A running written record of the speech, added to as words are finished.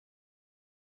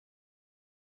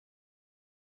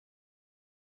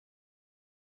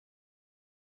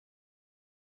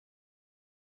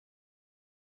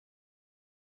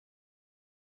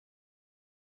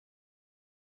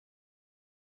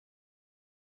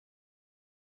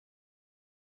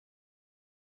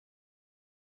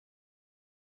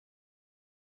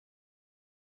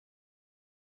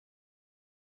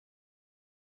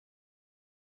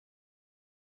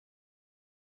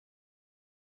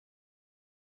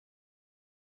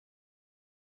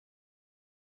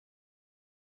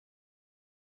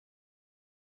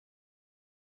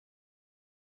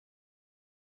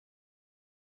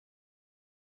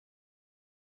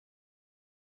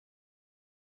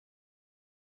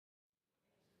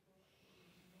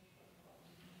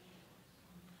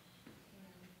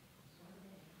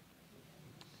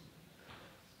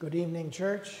Good evening,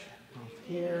 church, both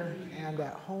here and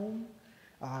at home.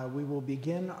 We will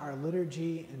begin our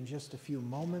liturgy in just a few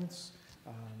moments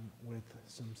with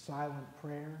some silent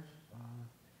prayer.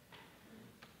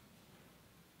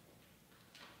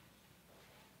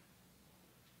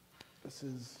 This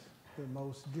is the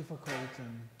most difficult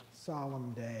and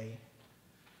solemn day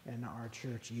in our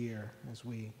church year as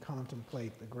we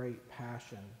contemplate the great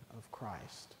passion of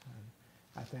Christ.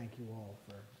 And I thank you all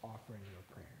for offering your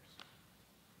prayers.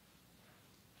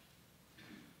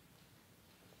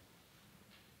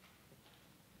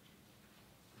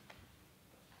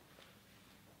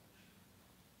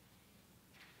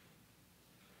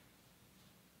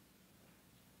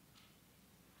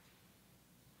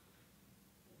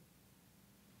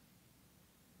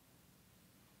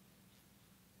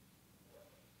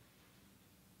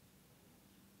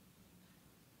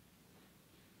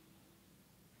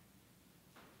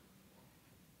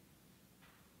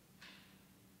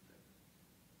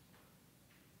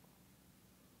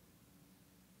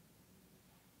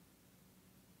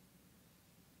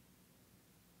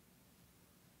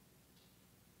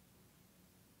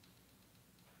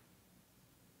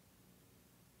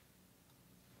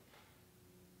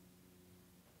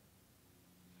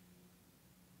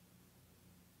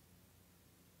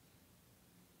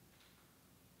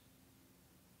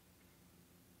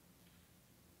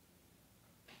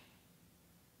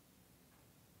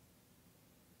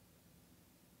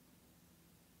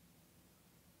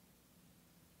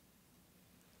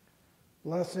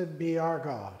 Blessed be our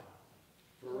God,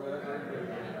 forever and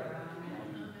ever.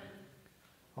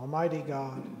 Almighty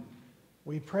God,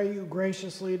 we pray you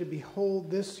graciously to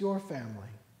behold this your family,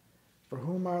 for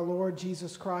whom our Lord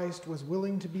Jesus Christ was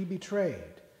willing to be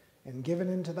betrayed and given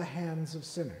into the hands of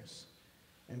sinners,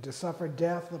 and to suffer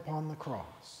death upon the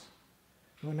cross,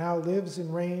 who now lives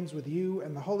and reigns with you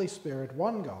and the Holy Spirit,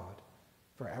 one God,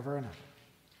 forever and ever.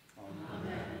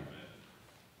 Amen.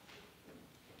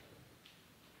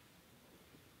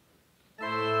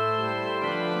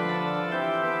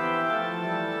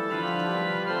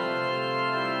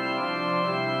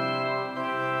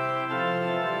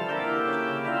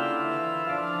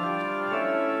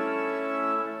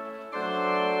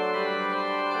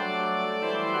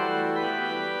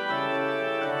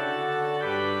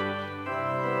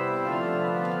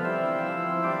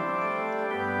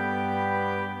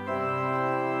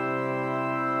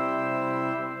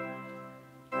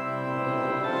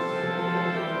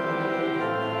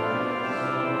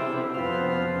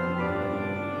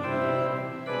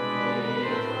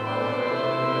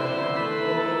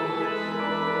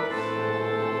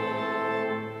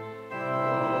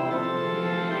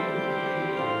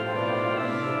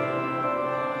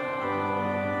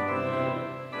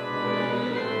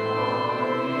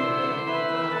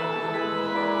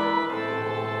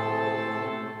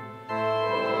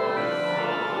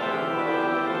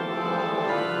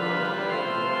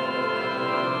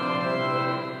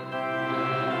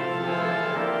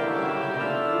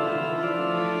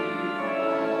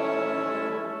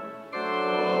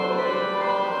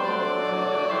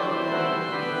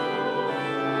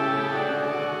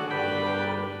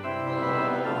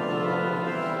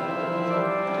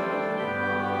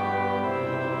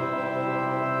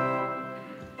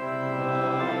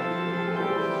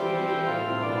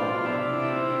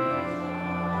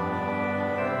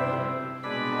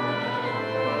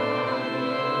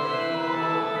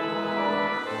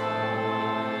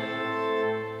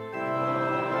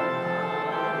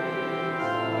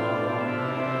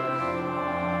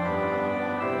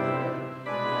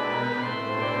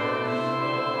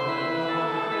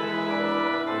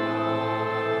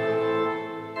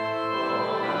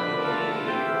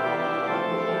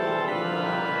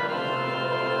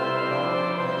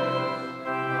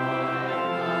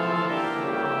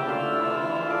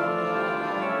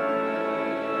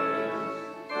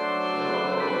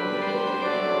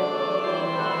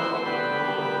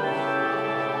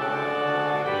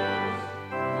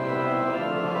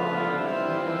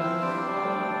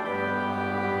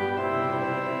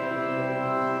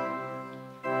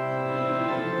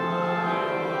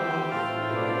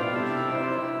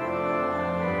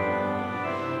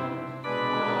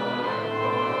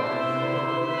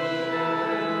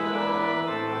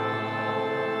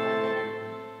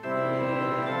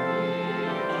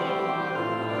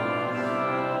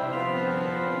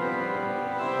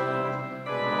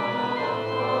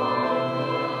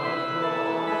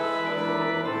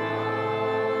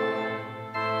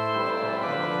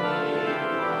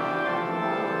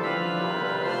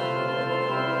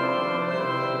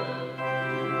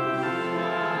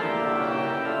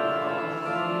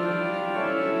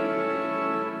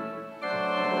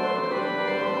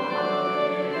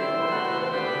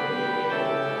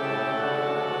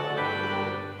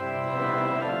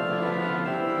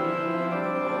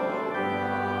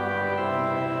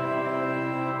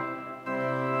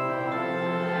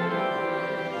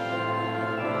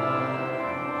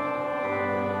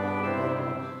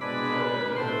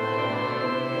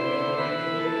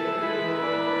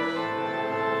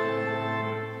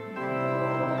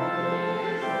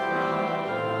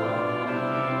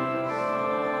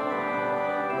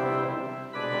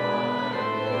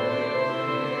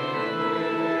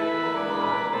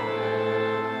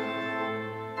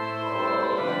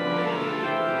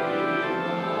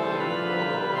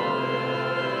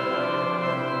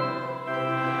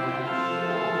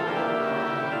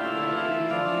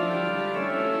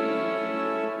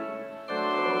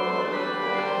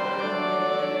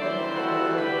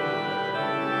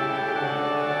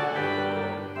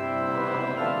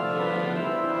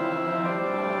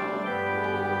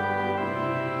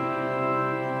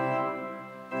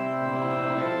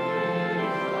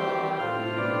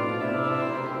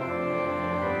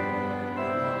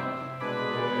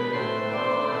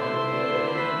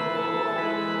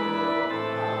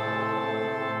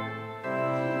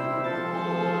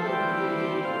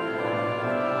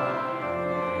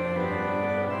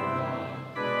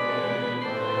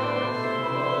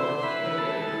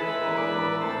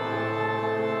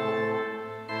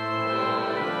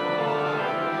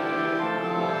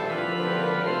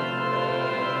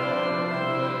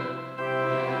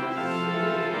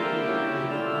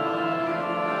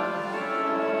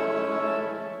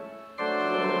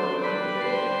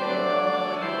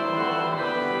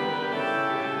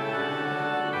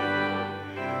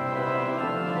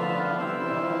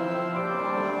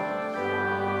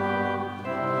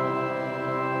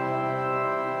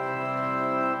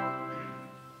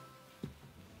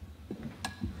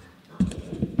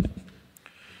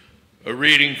 A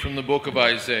reading from the book of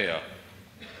Isaiah.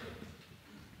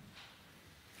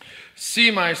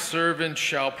 See, my servant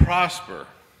shall prosper.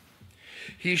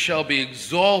 He shall be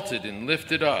exalted and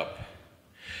lifted up,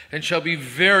 and shall be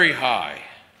very high.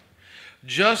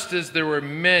 Just as there were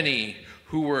many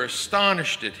who were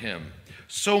astonished at him,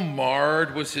 so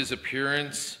marred was his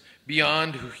appearance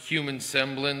beyond human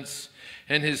semblance,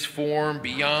 and his form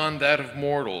beyond that of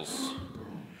mortals.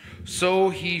 So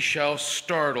he shall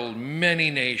startle many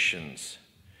nations.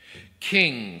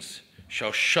 Kings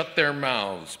shall shut their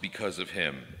mouths because of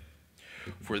him.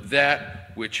 For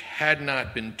that which had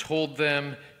not been told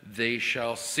them, they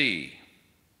shall see.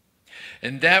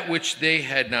 And that which they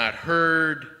had not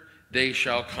heard, they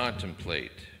shall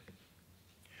contemplate.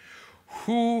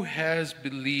 Who has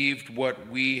believed what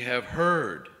we have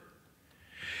heard?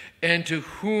 And to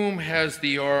whom has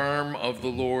the arm of the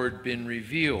Lord been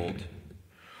revealed?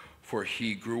 For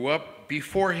he grew up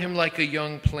before him like a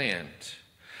young plant,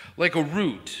 like a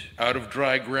root out of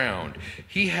dry ground.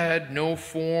 He had no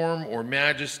form or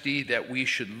majesty that we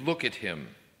should look at him,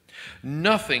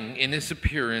 nothing in his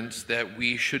appearance that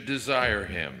we should desire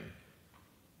him.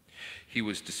 He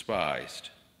was despised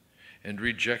and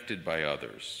rejected by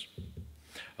others,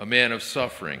 a man of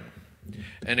suffering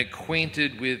and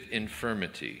acquainted with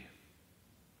infirmity.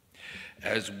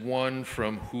 As one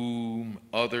from whom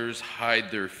others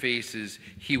hide their faces,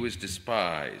 he was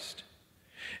despised,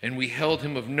 and we held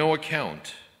him of no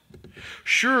account.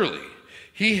 Surely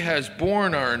he has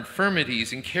borne our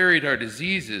infirmities and carried our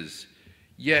diseases,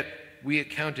 yet we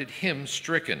accounted him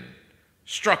stricken,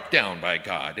 struck down by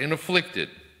God, and afflicted.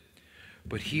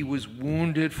 But he was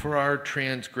wounded for our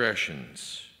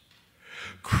transgressions,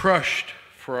 crushed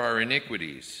for our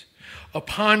iniquities.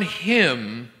 Upon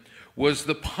him was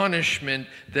the punishment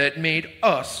that made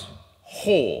us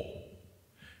whole,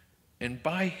 and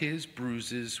by his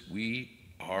bruises we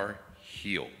are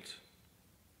healed.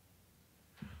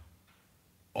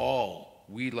 All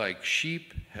we like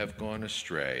sheep have gone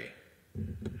astray.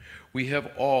 We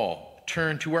have all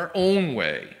turned to our own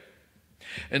way,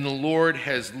 and the Lord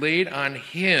has laid on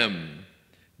him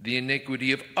the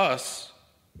iniquity of us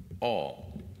all.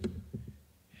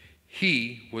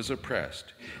 He was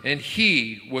oppressed, and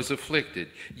he was afflicted,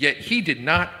 yet he did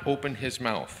not open his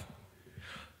mouth.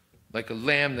 Like a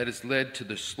lamb that is led to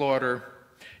the slaughter,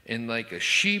 and like a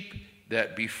sheep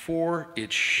that before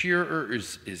its shearer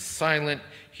is silent,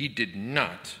 he did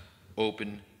not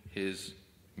open his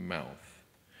mouth.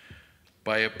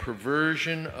 By a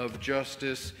perversion of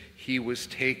justice, he was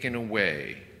taken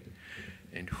away.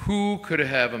 And who could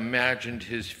have imagined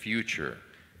his future?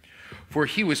 For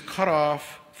he was cut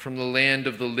off from the land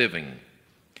of the living,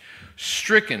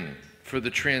 stricken for the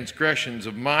transgressions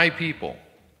of my people.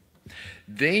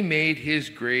 They made his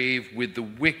grave with the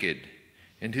wicked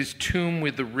and his tomb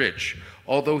with the rich,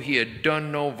 although he had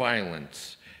done no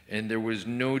violence, and there was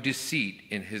no deceit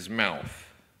in his mouth.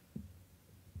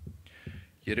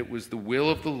 Yet it was the will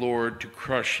of the Lord to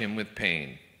crush him with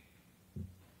pain.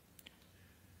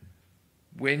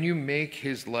 When you make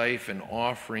his life an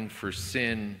offering for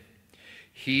sin,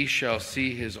 he shall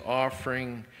see his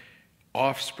offspring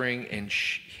and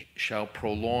shall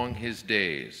prolong his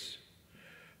days.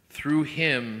 Through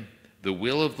him the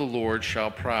will of the Lord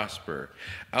shall prosper.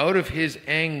 Out of his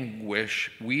anguish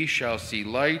we shall see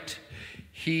light.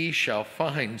 He shall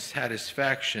find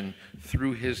satisfaction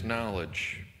through his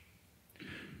knowledge.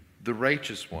 The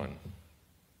righteous one,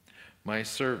 my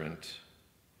servant,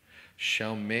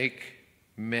 shall make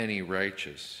many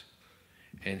righteous,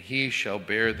 and he shall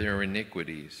bear their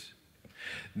iniquities.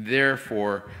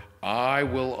 Therefore, I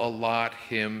will allot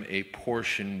him a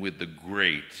portion with the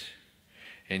great,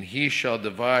 and he shall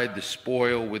divide the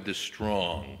spoil with the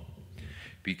strong,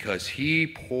 because he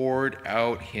poured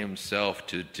out himself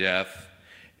to death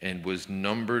and was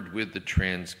numbered with the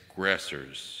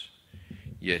transgressors.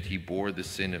 Yet he bore the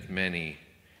sin of many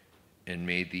and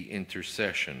made the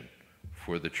intercession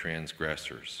for the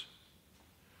transgressors.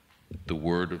 The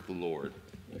word of the Lord.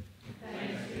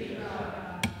 Thanks be to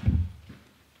God.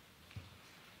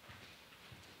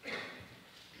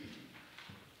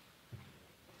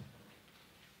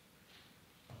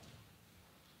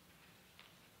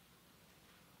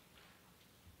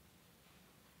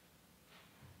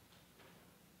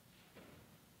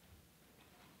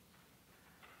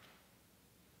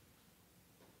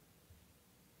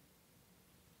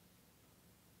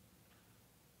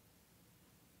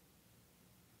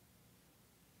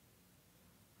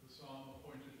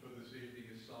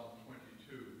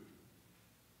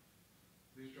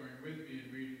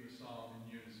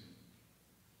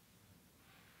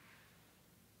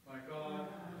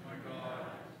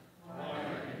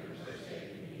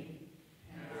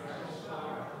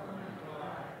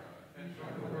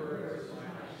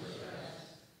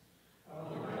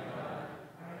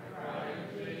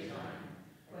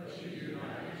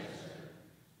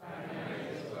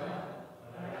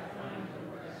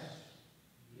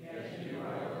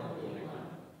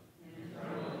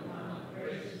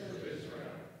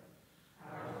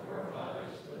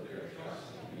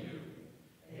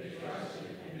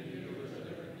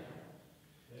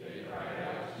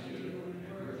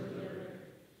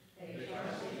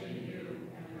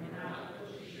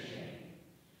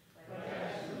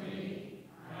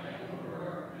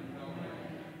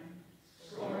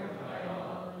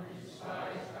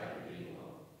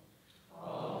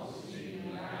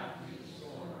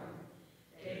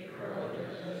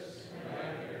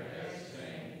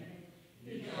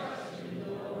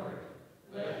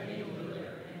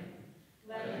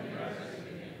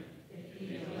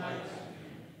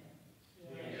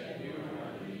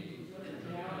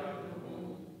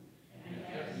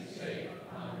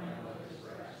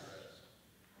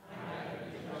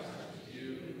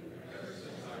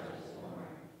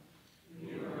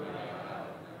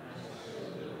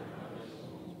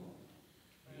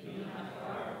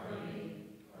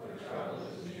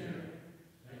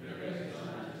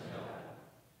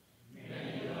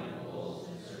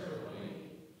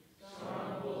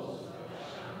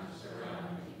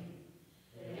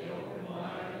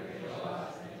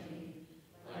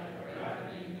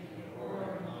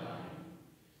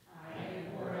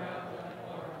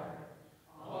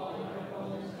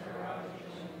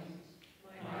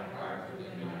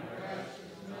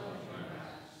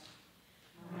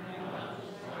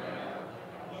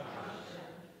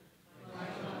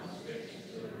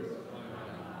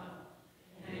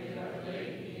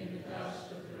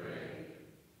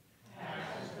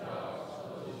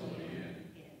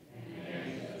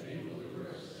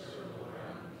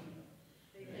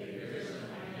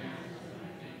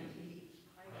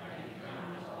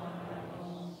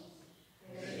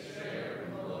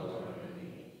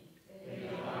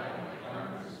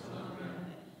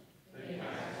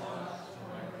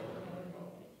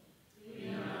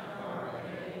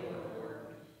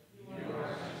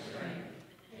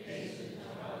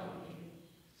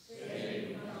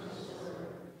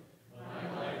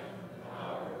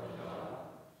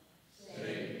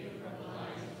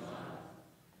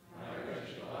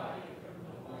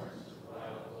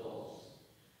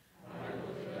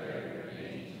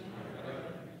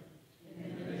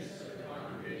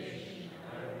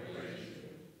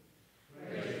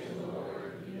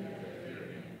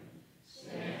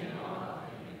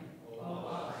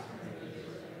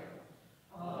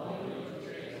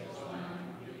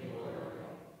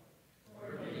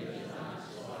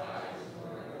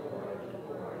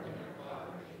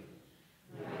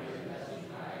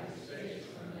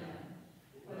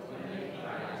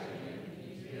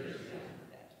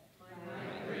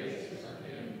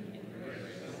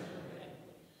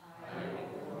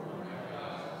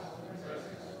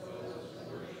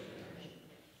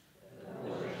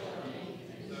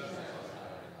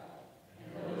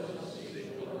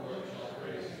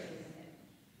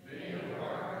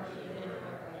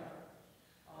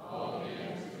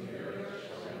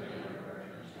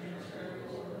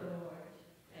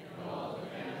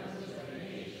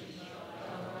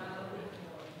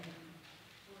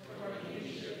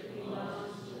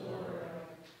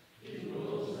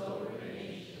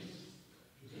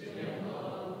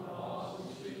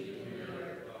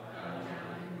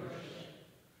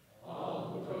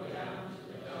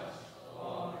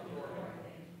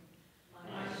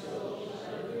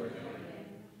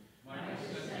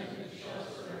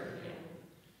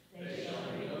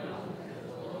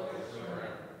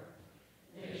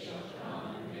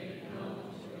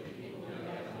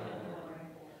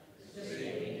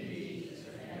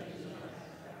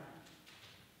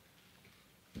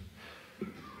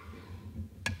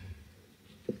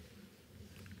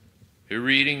 A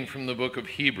reading from the book of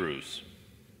Hebrews.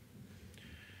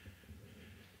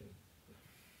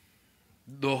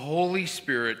 The Holy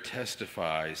Spirit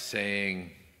testifies,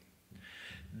 saying,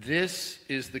 "This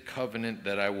is the covenant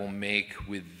that I will make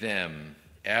with them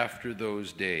after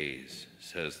those days,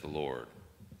 says the Lord.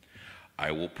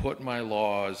 I will put my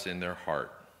laws in their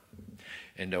heart,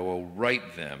 and I will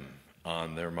write them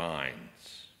on their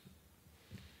minds."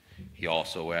 He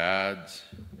also adds,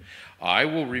 "I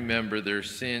will remember their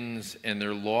sins and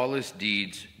their lawless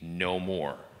deeds no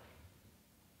more.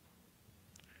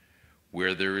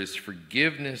 Where there is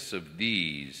forgiveness of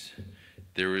these,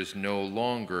 there is no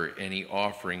longer any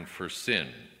offering for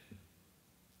sin.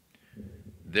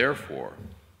 Therefore,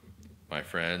 my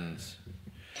friends,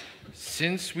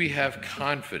 since we have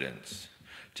confidence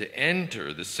to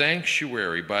enter the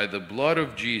sanctuary by the blood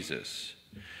of Jesus,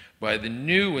 by the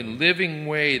new and living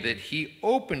way that he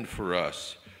opened for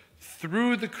us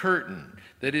through the curtain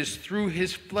that is through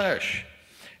his flesh,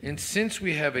 and since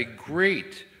we have a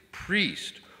great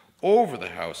priest over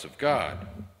the house of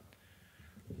God,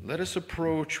 let us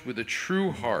approach with a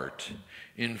true heart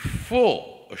in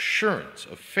full assurance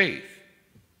of faith,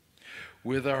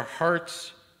 with our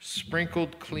hearts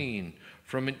sprinkled clean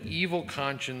from an evil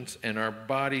conscience and our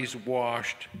bodies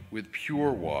washed with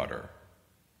pure water.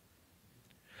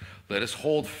 Let us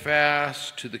hold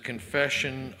fast to the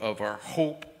confession of our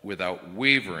hope without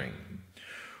wavering,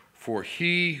 for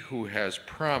he who has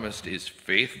promised is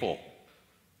faithful.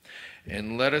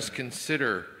 And let us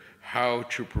consider how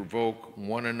to provoke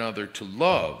one another to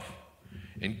love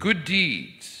and good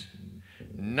deeds,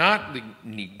 not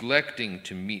neglecting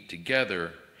to meet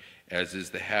together, as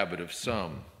is the habit of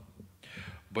some,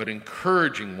 but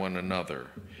encouraging one another,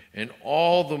 and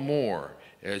all the more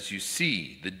as you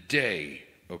see the day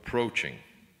approaching."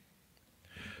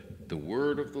 The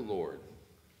word of the Lord.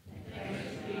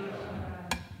 Thanks be to God.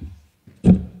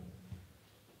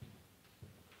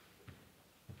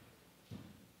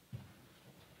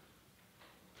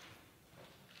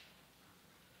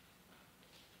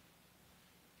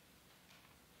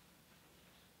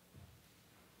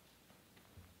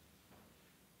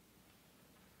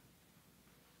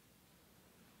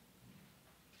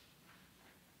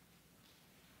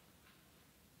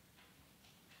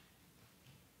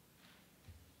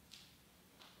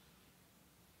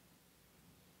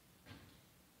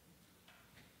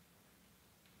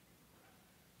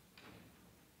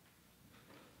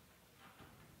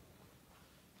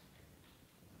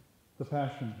 The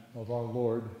Passion of our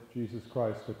Lord Jesus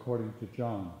Christ according to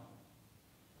John.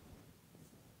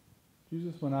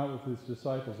 Jesus went out with his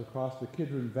disciples across the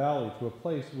Kidron Valley to a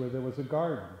place where there was a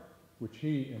garden, which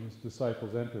he and his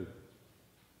disciples entered.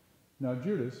 Now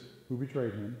Judas, who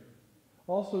betrayed him,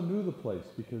 also knew the place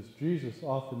because Jesus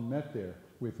often met there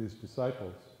with his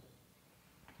disciples.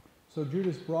 So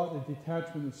Judas brought a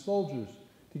detachment of soldiers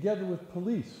together with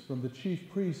police from the chief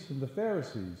priests and the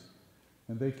Pharisees,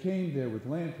 and they came there with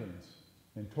lanterns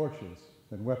and torches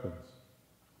and weapons.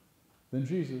 Then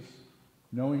Jesus,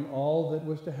 knowing all that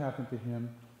was to happen to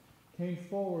him, came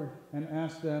forward and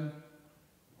asked them,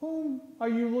 "Whom are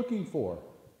you looking for?"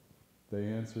 They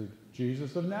answered,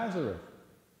 "Jesus of Nazareth."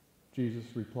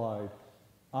 Jesus replied,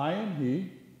 "I am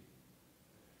he."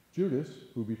 Judas,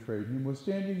 who betrayed him, was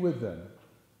standing with them.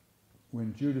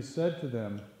 When Judas said to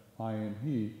them, "I am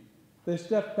he," they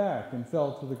stepped back and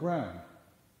fell to the ground.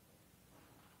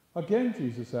 Again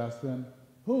Jesus asked them,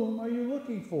 "Whom are you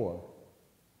looking for?"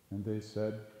 And they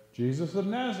said, "Jesus of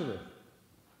Nazareth."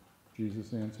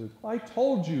 Jesus answered, "I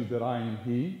told you that I am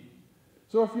he.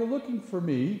 So if you're looking for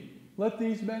me, let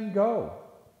these men go."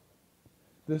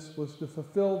 This was to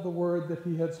fulfill the word that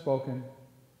he had spoken,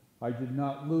 "I did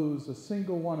not lose a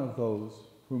single one of those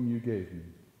whom you gave me."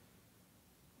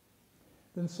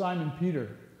 Then Simon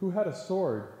Peter, who had a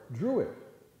sword, drew it,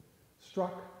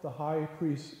 struck the high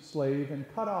priest's slave, and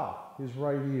cut off his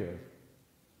right ear.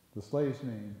 The slave's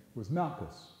name was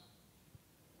Malchus.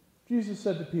 Jesus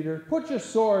said to Peter, "Put your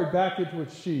sword back into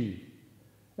its sheath.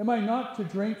 Am I not to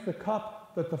drink the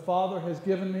cup that the Father has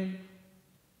given me?"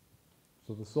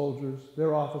 So the soldiers,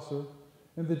 their officer,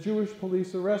 and the Jewish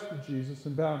police arrested Jesus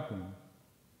and bound him.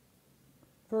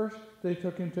 First, they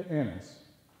took him to Annas,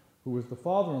 who was the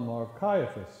father-in-law of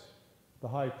Caiaphas, the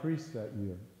high priest that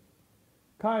year.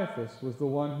 Caiaphas was the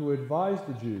one who advised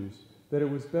the Jews that it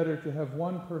was better to have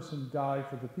one person die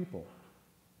for the people.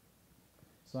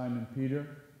 Simon Peter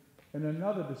and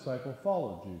another disciple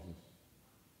followed Jesus.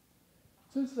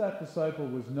 Since that disciple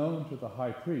was known to the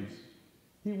high priest,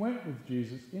 he went with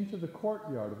Jesus into the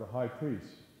courtyard of the high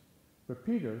priest, but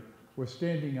Peter was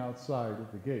standing outside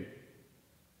at the gate.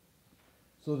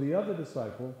 So the other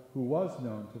disciple, who was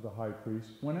known to the high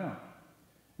priest, went out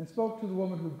and spoke to the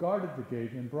woman who guarded the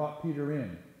gate and brought Peter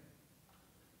in.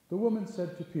 The woman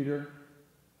said to Peter,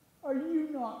 "Are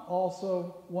you not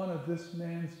also one of this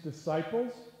man's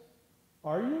disciples?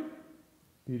 Are you?"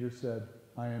 Peter said,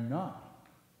 "I am not."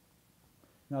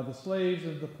 Now the slaves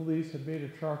of the police had made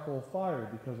a charcoal fire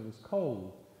because it was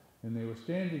cold, and they were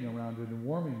standing around it and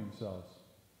warming themselves.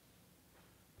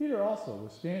 Peter also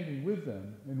was standing with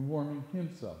them and warming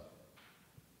himself.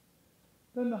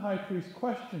 Then the high priest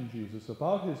questioned Jesus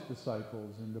about his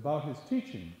disciples and about his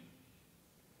teaching.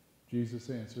 Jesus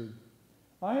answered,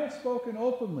 "I have spoken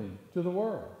openly to the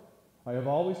world. I have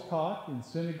always taught in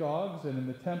synagogues and in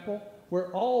the temple where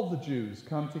all the Jews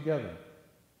come together.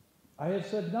 I have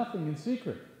said nothing in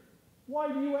secret.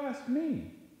 Why do you ask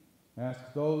me?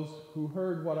 Ask those who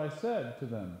heard what I said to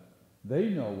them.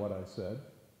 They know what I said."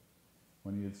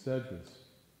 When he had said this,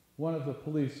 one of the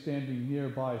police standing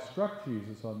nearby struck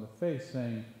Jesus on the face,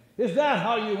 saying, "Is that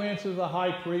how you answer the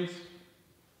high priest?"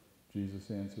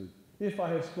 Jesus answered, "If I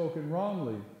have spoken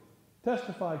wrongly,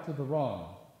 testify to the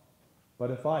wrong. But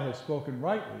if I have spoken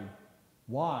rightly,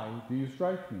 why do you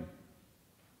strike me?"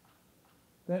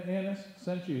 Then Annas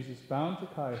sent Jesus bound to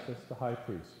Caiaphas the high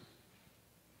priest.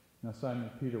 Now Simon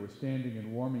Peter was standing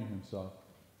and warming himself.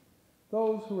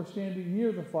 Those who were standing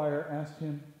near the fire asked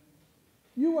him,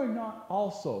 "You are not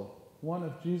also one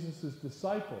of Jesus'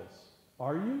 disciples,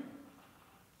 are you?"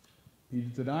 He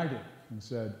denied it and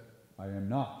said, "I am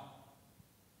not."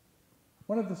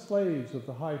 One of the slaves of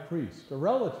the high priest, a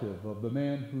relative of the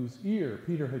man whose ear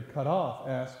Peter had cut off,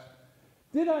 asked,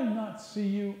 "Did I not see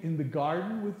you in the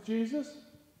garden with Jesus?"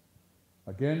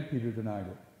 Again Peter denied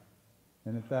it,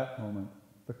 and at that moment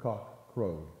the cock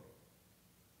crowed.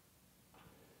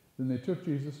 Then they took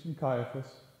Jesus and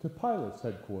Caiaphas to Pilate's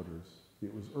headquarters.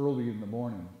 It was early in the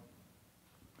morning.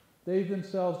 They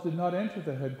themselves did not enter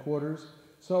the headquarters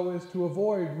so as to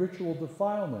avoid ritual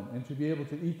defilement and to be able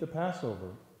to eat the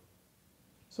Passover.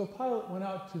 So Pilate went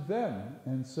out to them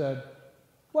and said,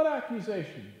 "What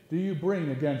accusation do you bring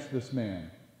against this man?"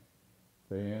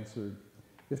 They answered,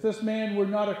 "If this man were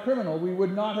not a criminal, we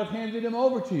would not have handed him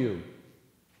over to you."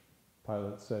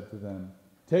 Pilate said to them,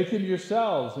 "Take him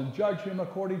yourselves and judge him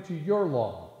according to your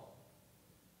law."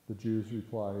 The Jews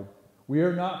replied, "We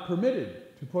are not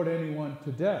permitted to put anyone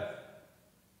to death."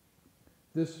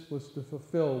 This was to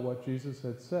fulfill what Jesus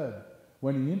had said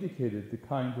when he indicated the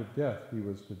kind of death he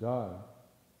was to die.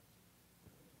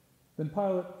 Then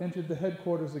Pilate entered the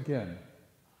headquarters again,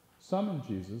 summoned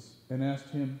Jesus, and asked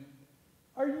him,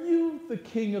 "Are you the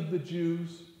king of the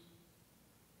Jews?"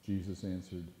 Jesus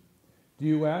answered, "Do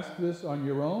you ask this on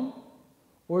your own,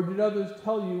 or did others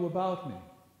tell you about me?"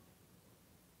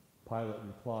 Pilate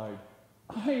replied,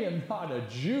 "I am not a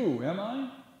Jew, am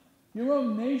I? Your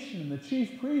own nation and the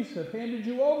chief priests have handed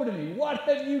you over to me. What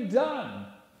have you done?"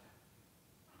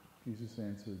 Jesus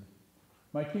answered,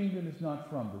 "My kingdom is not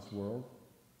from this world.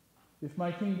 If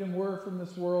my kingdom were from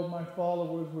this world, my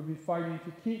followers would be fighting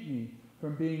to keep me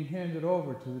from being handed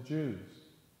over to the Jews.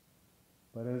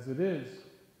 But as it is,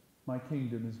 my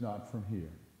kingdom is not from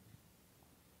here."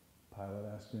 Pilate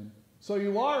asked him, "So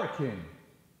you are a king?"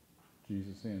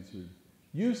 Jesus answered,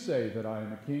 "You say that I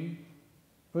am a king.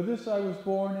 For this I was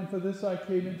born, and for this I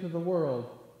came into the world,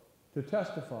 to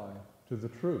testify to the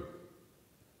truth.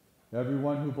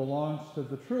 Everyone who belongs to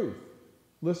the truth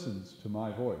listens to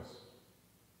my voice."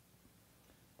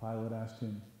 Pilate asked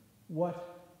him,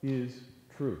 "What is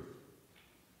truth?"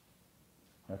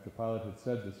 After Pilate had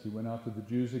said this, he went out to the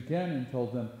Jews again and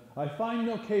told them, "I find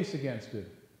no case against him.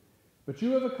 But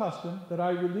you have a custom that I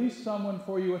release someone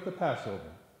for you at the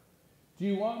Passover. Do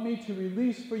you want me to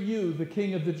release for you the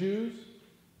king of the Jews?"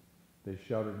 They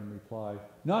shouted in reply,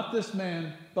 "Not this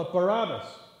man, but Barabbas."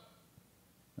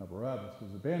 Now Barabbas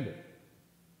was a bandit.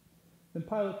 Then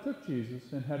Pilate took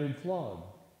Jesus and had him flogged.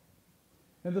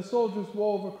 And the soldiers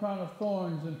wove a crown of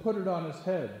thorns and put it on his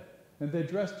head, and they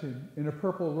dressed him in a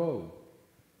purple robe.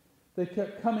 They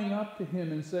kept coming up to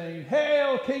him and saying,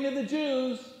 "Hail, King of the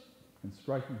Jews!" and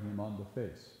striking him on the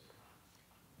face.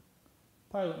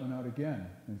 Pilate went out again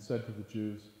and said to the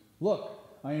Jews, "Look,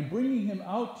 I am bringing him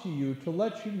out to you to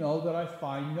let you know that I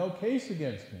find no case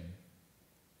against him."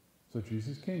 So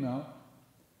Jesus came out,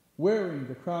 wearing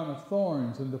the crown of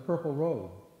thorns and the purple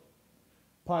robe.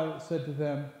 Pilate said to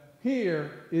them,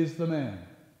 "Here is the man."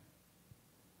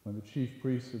 When the chief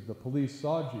priests of the police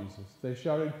saw Jesus, they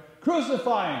shouted,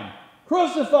 "Crucify him!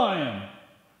 Crucify him!"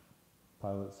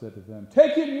 Pilate said to them,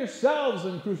 "Take him yourselves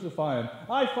and crucify him.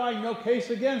 I find no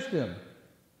case against him."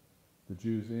 The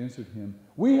Jews answered him,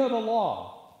 "We have a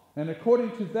law, and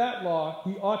according to that law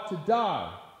he ought to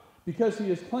die, because he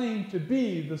has claimed to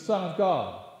be the Son of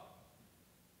God."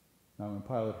 Now when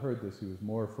Pilate heard this, he was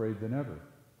more afraid than ever.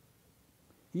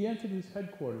 He entered his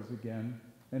headquarters again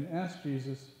and asked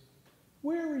Jesus,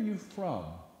 "Where are you from?"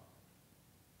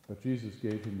 But Jesus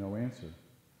gave him no answer.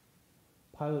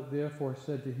 Pilate therefore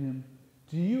said to him,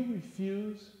 "Do you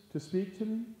refuse to speak to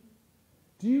me?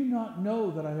 Do you not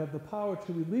know that I have the power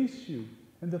to release you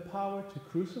and the power to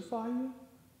crucify you?"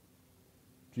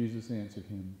 Jesus answered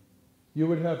him, "You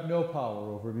would have no power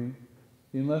over me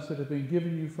unless it had been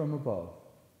given you from above.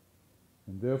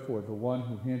 And therefore the one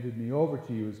who handed me over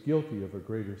to you is guilty of a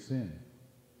greater sin."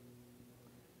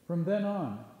 From then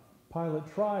on, Pilate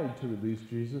tried to release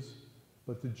Jesus,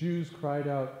 but the Jews cried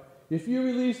out, "If you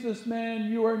release this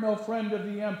man, you are no friend of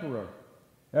the emperor.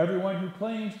 Everyone who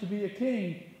claims to be a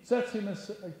king sets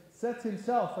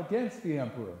himself against the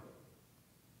emperor."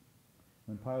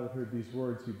 When Pilate heard these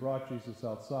words, he brought Jesus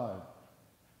outside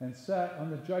and sat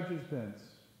on the judge's bench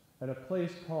at a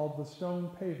place called the Stone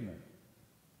Pavement,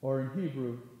 or in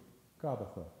Hebrew,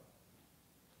 Gabbatha.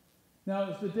 Now it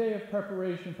was the day of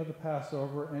preparation for the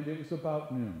Passover, and it was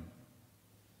about noon.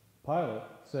 Pilate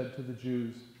said to the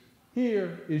Jews,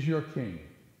 "Here is your king."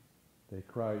 They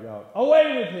cried out,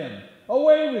 "Away with him!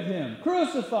 Away with him!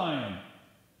 Crucify him!"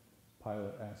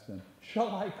 Pilate asked them,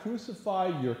 "Shall I crucify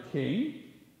your king?"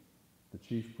 The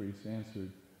chief priests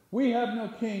answered, "We have no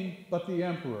king but the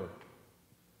emperor."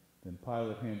 Then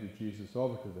Pilate handed Jesus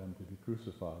over to them to be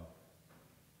crucified.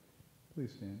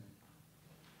 Please stand.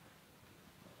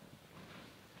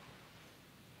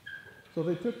 So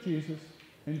they took Jesus,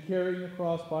 and carrying the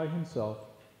cross by himself,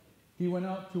 he went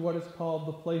out to what is called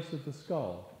the place of the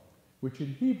skull, which in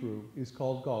Hebrew is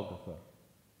called Golgotha.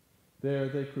 There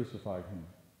they crucified him,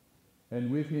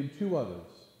 and with him 2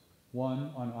 others,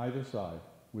 one on either side,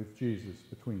 with Jesus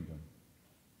between them.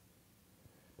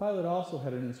 Pilate also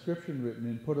had an inscription written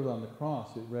and put it on the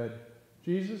cross. It read,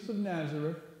 "Jesus of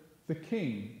Nazareth, the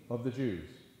King of the Jews."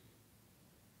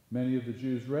 Many of the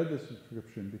Jews read this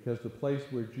inscription because the place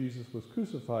where Jesus was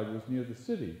crucified was near the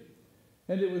city,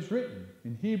 and it was written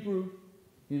in Hebrew,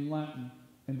 in Latin,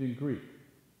 and in Greek.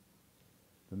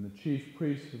 Then the chief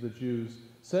priests of the Jews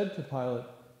said to Pilate,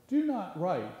 "Do not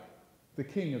write, 'The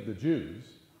King of the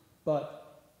Jews,'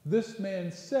 but 'This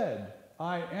man said,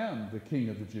 I am the King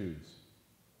of the Jews.'"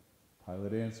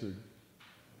 Pilate answered,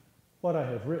 "What I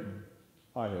have written,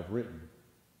 I have written."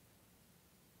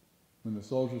 When the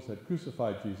soldiers had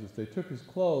crucified Jesus, they took his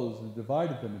clothes and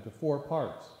divided them into 4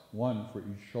 parts, one for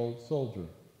each soldier.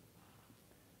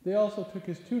 They also took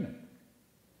his tunic.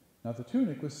 Now the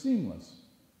tunic was seamless,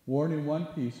 worn in one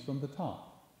piece from the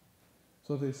top.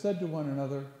 So they said to one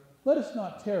another, "Let us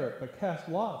not tear it, but cast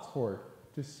lots for it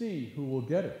to see who will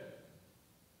get it."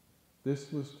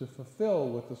 This was to fulfill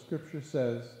what the scripture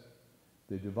says,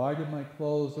 "They divided my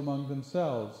clothes among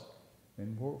themselves,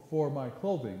 and for my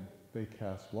clothing they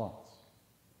cast lots."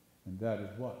 And that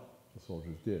is what the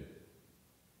soldiers did.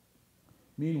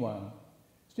 Meanwhile,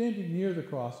 standing near the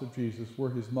cross of Jesus were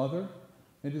his mother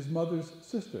and his mother's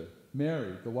sister,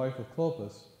 Mary, the wife of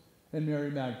Clopas, and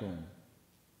Mary Magdalene.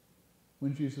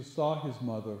 When Jesus saw his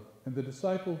mother and the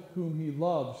disciple whom he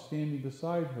loved standing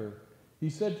beside her, he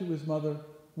said to his mother,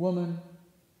 "Woman,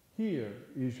 here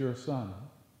is your son."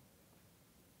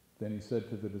 Then he said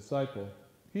to the disciple,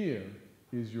 "Here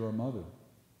is your mother."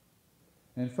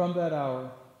 And from that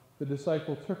hour, the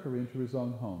disciple took her into his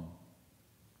own home.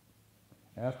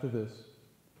 After this,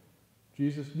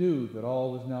 Jesus knew that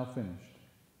all was now finished.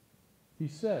 He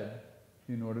said,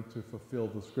 in order to fulfill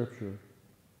the scripture,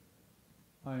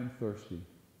 "I am thirsty."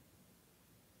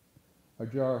 A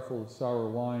jar full of sour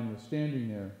wine was standing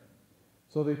there,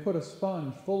 so they put a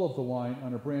sponge full of the wine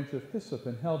on a branch of hyssop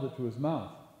and held it to his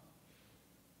mouth.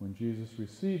 When Jesus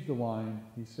received the wine,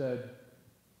 he said,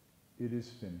 "It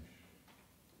is finished."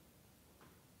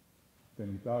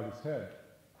 Then he bowed his head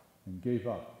and gave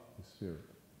up his spirit.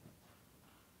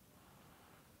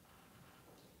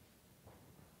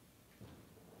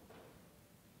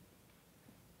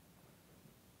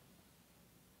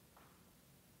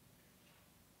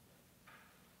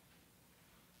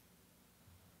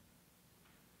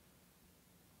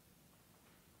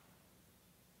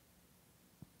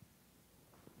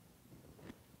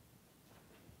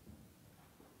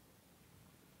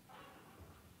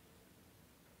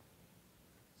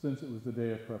 Since it was the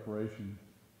day of preparation,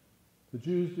 the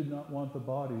Jews did not want the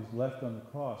bodies left on the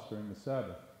cross during the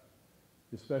Sabbath,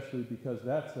 especially because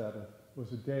that Sabbath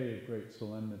was a day of great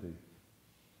solemnity.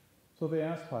 So they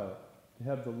asked Pilate to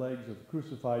have the legs of the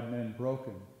crucified men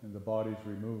broken and the bodies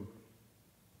removed.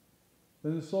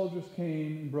 Then the soldiers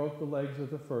came and broke the legs of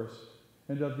the first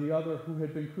and of the other who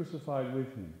had been crucified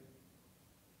with him.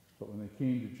 But when they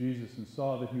came to Jesus and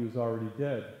saw that he was already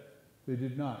dead, they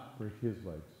did not break his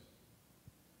legs.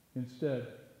 Instead,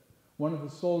 one of the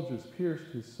soldiers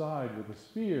pierced his side with a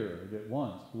spear, and at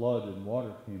once blood and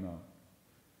water came out.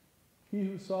 He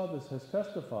who saw this has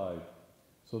testified,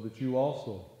 so that you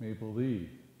also may believe.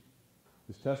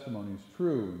 His testimony is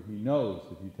true, and he knows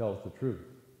that he tells the truth.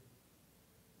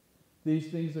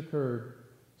 These things occurred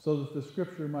so that the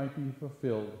scripture might be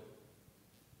fulfilled.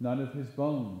 None of his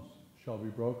bones shall be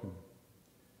broken.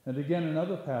 And again,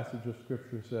 another passage of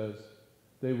scripture says,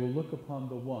 they will look upon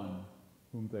the one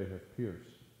whom they have pierced.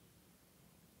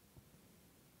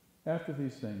 After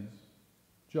these things,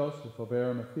 Joseph of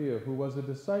Arimathea, who was a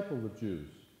disciple of Jews,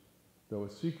 though a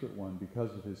secret one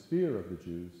because of his fear of the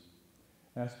Jews,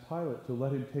 asked Pilate to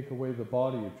let him take away the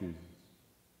body of Jesus.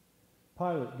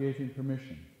 Pilate gave him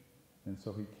permission, and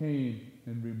so he came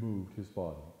and removed his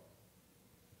body.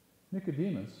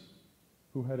 Nicodemus,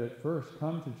 who had at first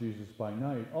come to Jesus by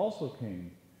night, also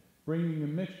came, bringing a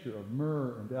mixture of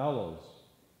myrrh and aloes,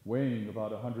 weighing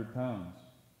about 100 pounds.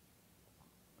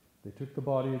 They took the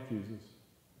body of Jesus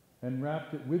and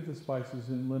wrapped it with the spices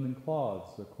in linen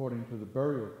cloths, according to the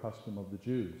burial custom of the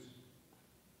Jews.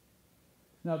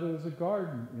 Now there was a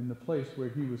garden in the place where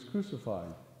he was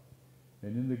crucified,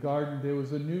 and in the garden there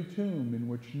was a new tomb in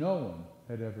which no one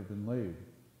had ever been laid.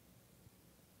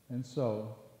 And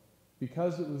so,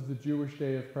 because it was the Jewish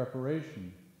day of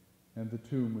preparation, and the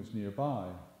tomb was nearby,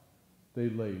 they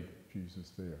laid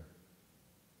Jesus there.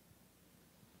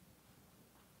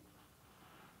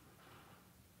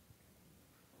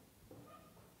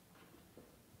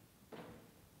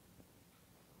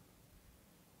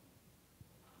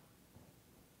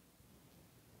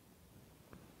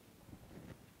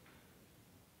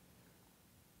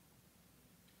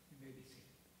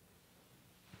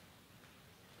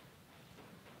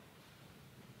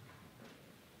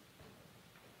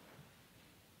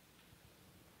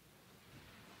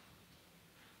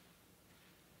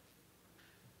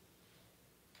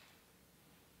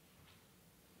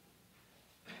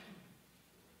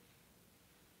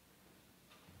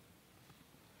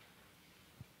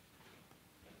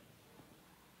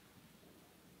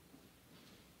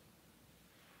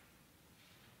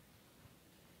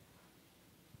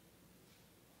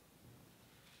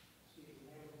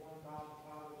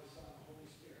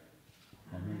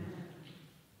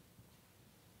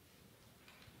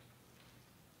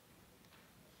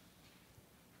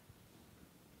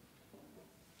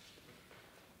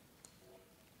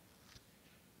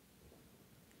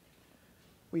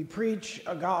 We preach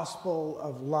a gospel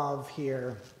of love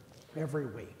here every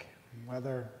week,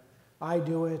 whether I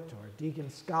do it, or Deacon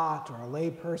Scott, or a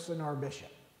lay person, or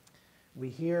bishop. We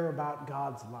hear about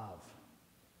God's love.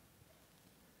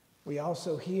 We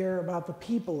also hear about the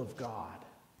people of God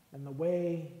and the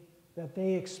way that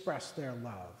they express their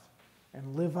love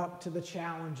and live up to the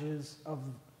challenges of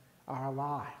our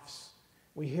lives.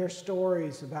 We hear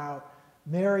stories about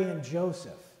Mary and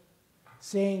Joseph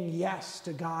saying yes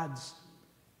to God's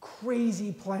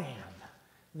crazy plan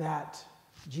that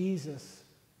Jesus,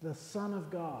 the Son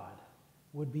of God,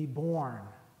 would be born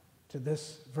to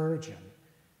this virgin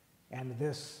and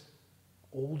this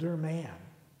older man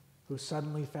who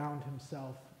suddenly found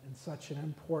himself in such an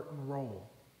important role.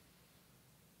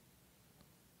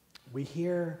 We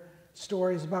hear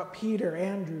stories about Peter,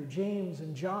 Andrew, James,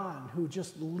 and John who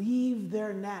just leave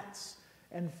their nets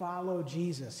and follow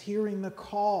Jesus, hearing the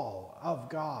call of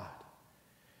God.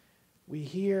 We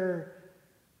hear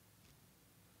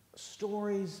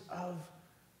stories of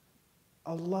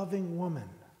a loving woman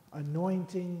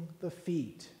anointing the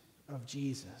feet of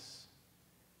Jesus,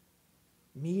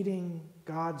 meeting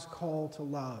God's call to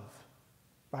love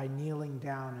by kneeling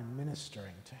down and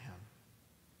ministering to him.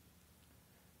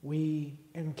 We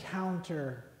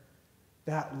encounter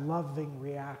that loving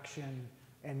reaction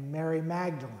in Mary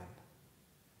Magdalene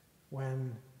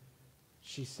when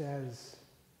she says,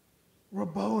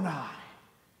 "Rabboni,"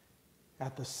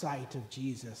 at the sight of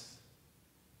Jesus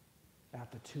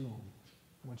at the tomb,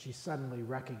 when she suddenly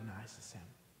recognizes him.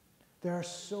 There are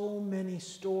so many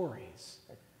stories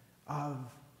of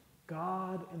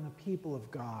God and the people of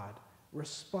God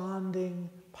responding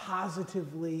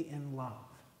positively in love.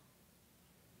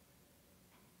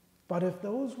 But if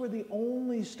those were the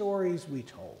only stories we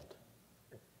told,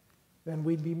 then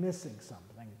we'd be missing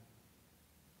something.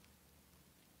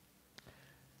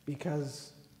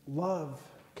 Because love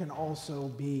can also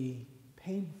be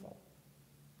painful.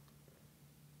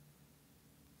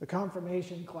 The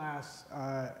confirmation class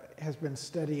has been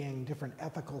studying different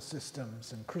ethical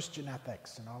systems and Christian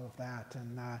ethics and all of that.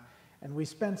 And we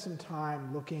spent some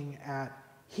time looking at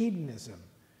hedonism,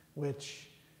 which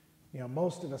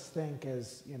most of us think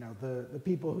as, the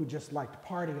people who just like to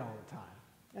party all the time.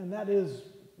 And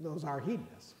those are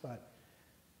hedonists. But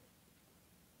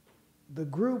the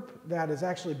group that has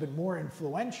actually been more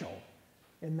influential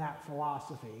in that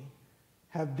philosophy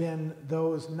have been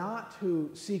those not who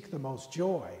seek the most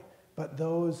joy, but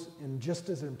those, and just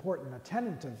as important a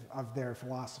tenet of their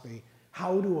philosophy,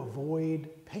 how to avoid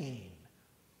pain.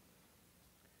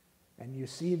 And you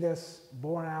see this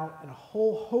borne out in a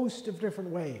whole host of different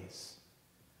ways.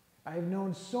 I've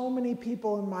known so many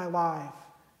people in my life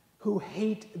who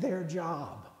hate their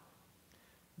job,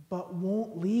 but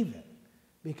won't leave it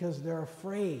because they're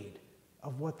afraid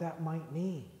of what that might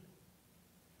mean.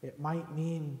 It might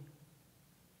mean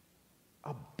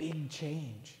a big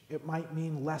change. It might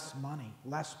mean less money,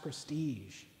 less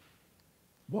prestige.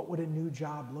 What would a new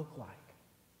job look like?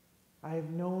 I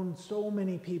have known so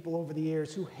many people over the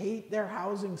years who hate their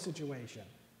housing situation,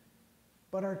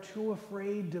 but are too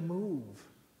afraid to move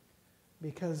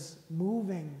because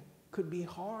moving could be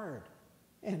hard.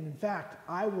 And in fact,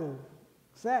 I will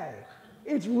say,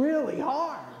 it's really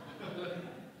hard.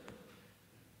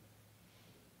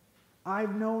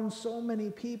 I've known so many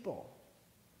people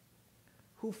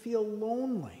who feel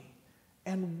lonely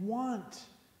and want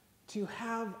to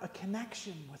have a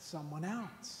connection with someone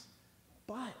else,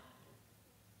 but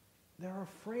they're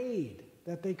afraid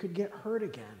that they could get hurt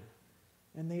again,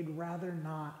 and they'd rather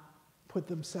not put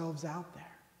themselves out there.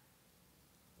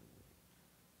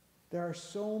 There are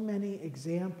so many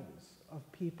examples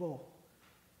of people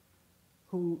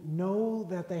who know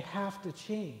that they have to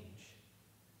change,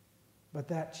 but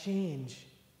that change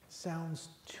sounds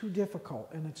too difficult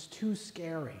and it's too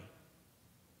scary.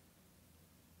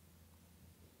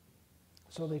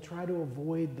 So they try to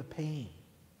avoid the pain.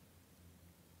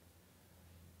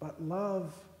 But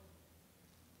love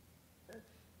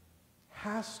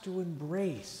has to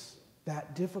embrace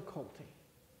that difficulty.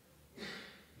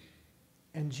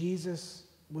 And Jesus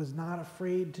was not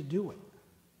afraid to do it.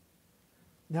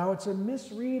 Now, it's a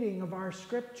misreading of our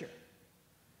scripture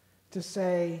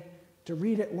to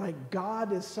read it like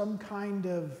God is some kind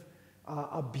of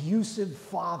abusive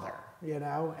father,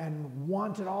 and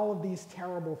wanted all of these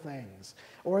terrible things.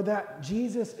 Or that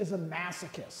Jesus is a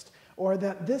masochist. Or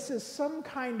that this is some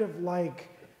kind of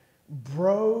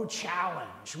bro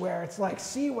challenge where it's like,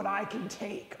 see what I can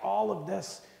take, all of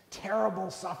this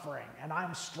terrible suffering, and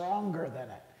I'm stronger than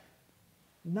it.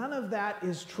 None of that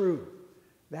is true.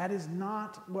 That is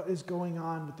not what is going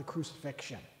on with the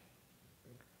crucifixion.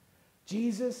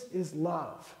 Jesus is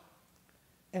love,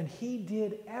 and he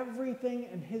did everything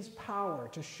in his power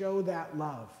to show that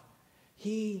love.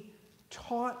 He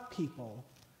taught people,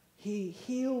 he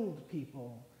healed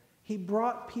people, he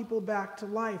brought people back to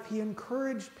life. He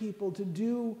encouraged people to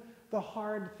do the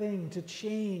hard thing, to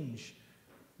change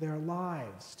their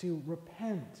lives, to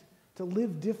repent, to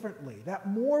live differently. That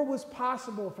more was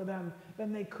possible for them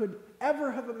than they could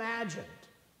ever have imagined.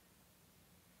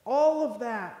 All of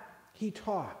that he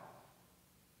taught.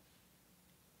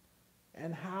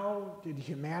 And how did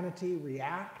humanity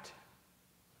react?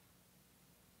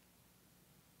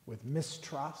 With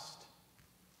mistrust,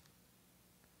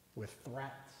 with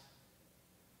threats,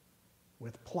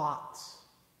 with plots,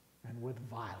 and with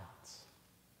violence.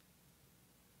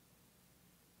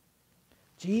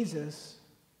 Jesus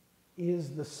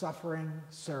is the suffering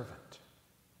servant.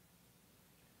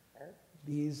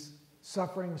 These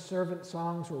suffering servant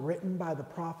songs were written by the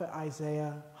prophet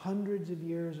Isaiah hundreds of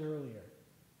years earlier.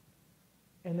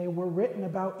 And they were written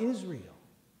about Israel.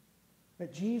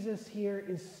 But Jesus here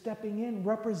is stepping in,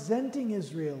 representing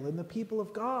Israel and the people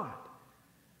of God.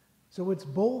 So it's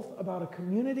both about a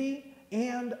community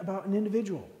and about an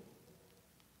individual.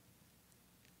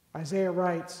 Isaiah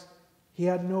writes, "He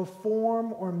had no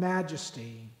form or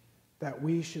majesty that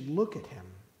we should look at him,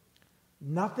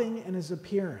 nothing in his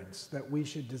appearance that we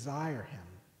should desire him.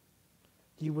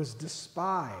 He was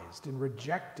despised and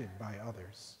rejected by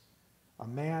others, a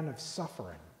man of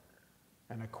suffering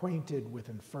and acquainted with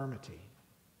infirmity.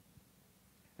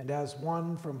 And as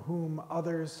one from whom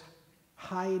others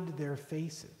hide their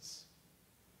faces,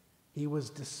 he was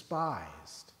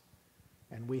despised,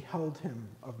 and we held him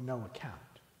of no account.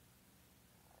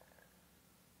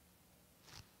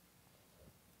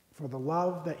 For the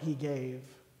love that he gave,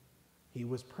 he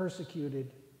was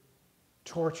persecuted,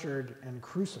 tortured, and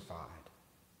crucified.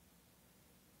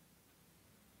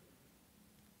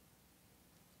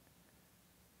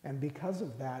 And because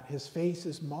of that, his face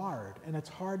is marred, and it's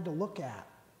hard to look at.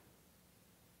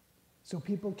 So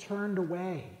people turned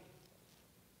away.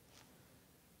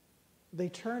 They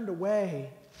turned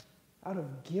away out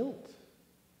of guilt.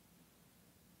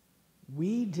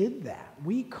 We did that.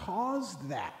 We caused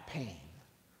that pain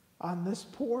on this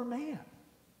poor man.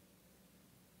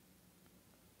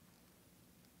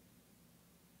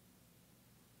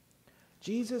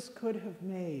 Jesus could have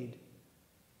made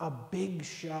a big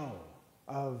show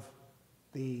of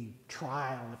the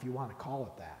trial, if you want to call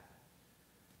it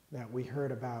that we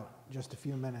heard about just a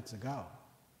few minutes ago.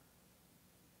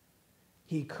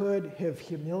 He could have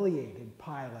humiliated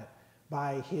Pilate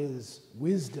by his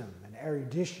wisdom and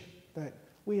erudition that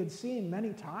we had seen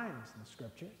many times in the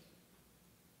scriptures.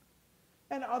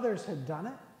 And others had done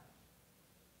it.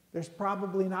 There's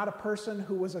probably not a person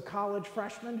who was a college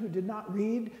freshman who did not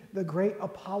read the great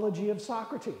Apology of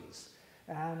Socrates.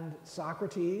 And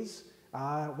Socrates,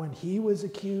 when he was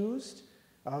accused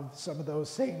of some of those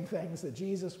same things that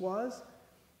Jesus was,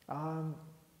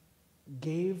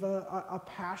 gave a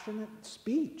passionate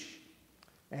speech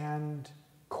and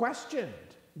questioned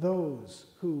those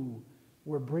who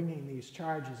were bringing these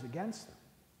charges against them.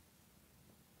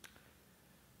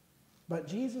 But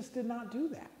Jesus did not do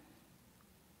that.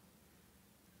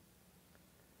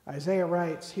 Isaiah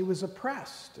writes, he was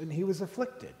oppressed and he was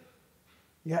afflicted,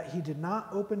 yet he did not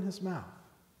open his mouth.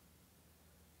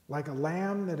 Like a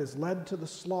lamb that is led to the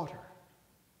slaughter,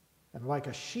 and like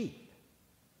a sheep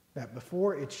that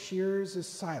before its shears is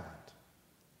silent,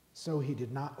 so he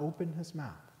did not open his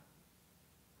mouth.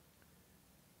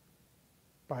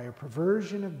 By a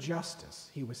perversion of justice,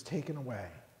 he was taken away.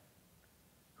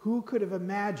 Who could have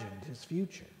imagined his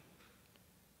future?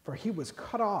 For he was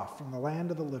cut off from the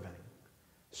land of the living,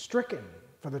 stricken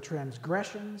for the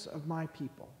transgressions of my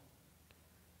people.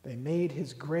 They made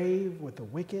his grave with the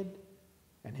wicked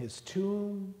and his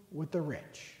tomb with the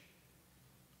rich,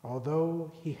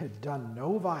 although he had done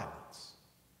no violence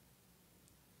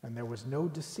and there was no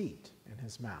deceit in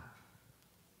his mouth.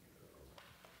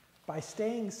 By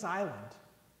staying silent,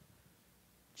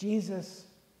 Jesus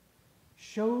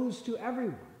shows to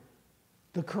everyone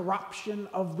the corruption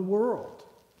of the world,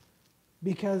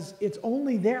 because it's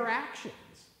only their actions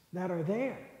that are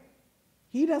there.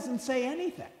 He doesn't say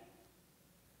anything.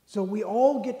 So we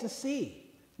all get to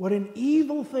see what an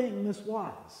evil thing this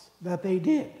was that they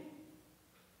did.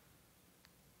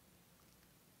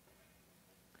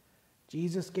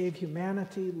 Jesus gave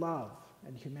humanity love,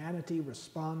 and humanity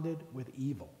responded with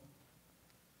evil.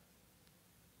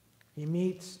 He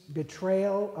meets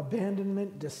betrayal,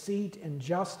 abandonment, deceit,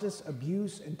 injustice,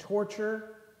 abuse, and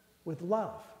torture with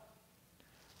love.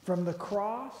 From the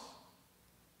cross,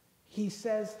 he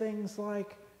says things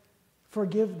like,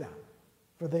 "Forgive them,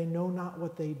 for they know not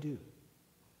what they do."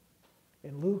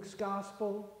 In Luke's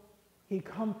gospel, he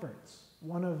comforts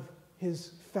one of his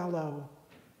fellow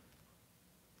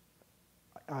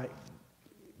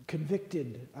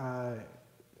convicted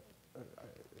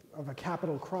of a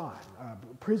capital crime,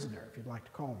 prisoner, if you'd like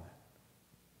to call him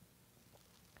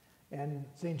that. And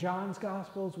St. John's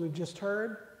Gospels, we've just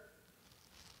heard,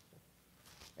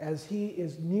 as he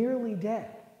is nearly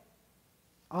dead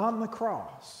on the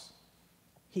cross,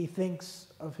 he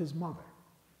thinks of his mother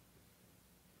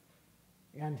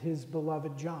and his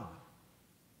beloved John.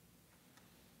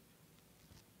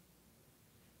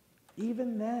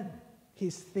 Even then,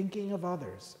 he's thinking of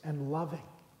others and loving.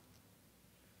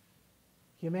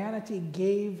 Humanity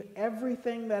gave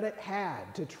everything that it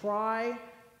had to try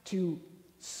to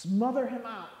smother him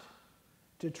out,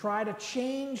 to try to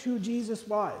change who Jesus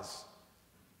was.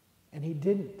 And he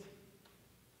didn't.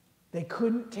 They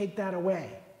couldn't take that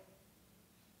away.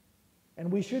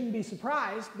 And we shouldn't be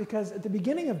surprised, because at the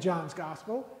beginning of John's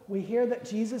Gospel, we hear that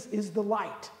Jesus is the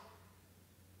light,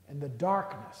 and the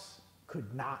darkness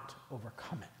could not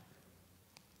overcome it.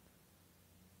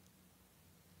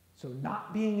 So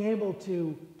not being able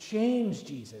to change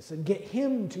Jesus and get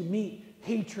him to meet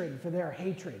hatred for their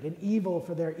hatred and evil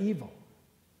for their evil,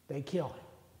 they kill him.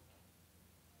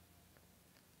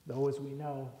 Though, as we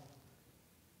know,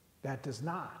 that does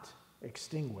not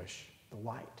extinguish the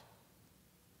light.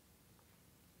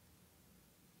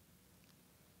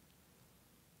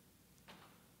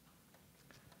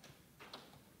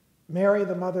 Mary,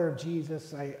 the mother of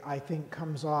Jesus, I think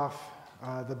comes off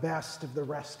the best of the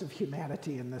rest of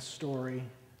humanity in this story.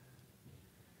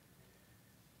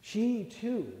 She,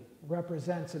 too,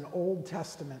 represents an Old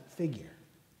Testament figure.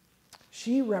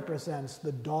 She represents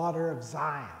the daughter of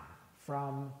Zion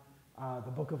from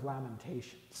the book of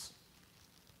Lamentations.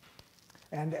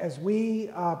 And as we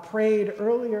prayed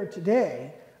earlier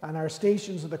today on our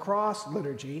Stations of the Cross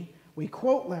liturgy, we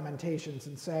quote Lamentations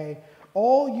and say,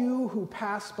 "All you who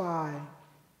pass by,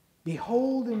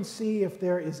 behold and see if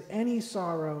there is any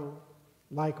sorrow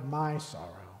like my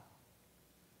sorrow.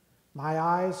 My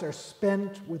eyes are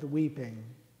spent with weeping.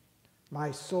 My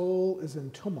soul is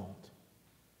in tumult.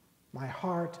 My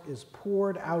heart is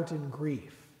poured out in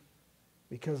grief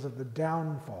because of the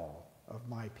downfall of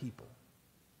my people.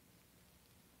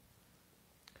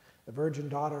 The virgin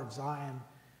daughter of Zion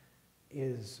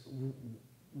is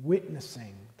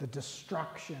witnessing the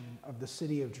destruction of the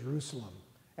city of Jerusalem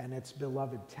and its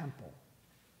beloved temple.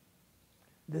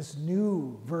 This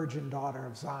new virgin daughter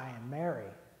of Zion, Mary,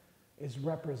 is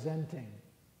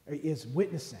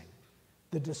witnessing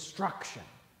the destruction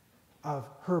of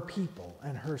her people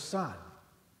and her son,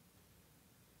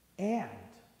 and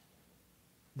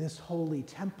this holy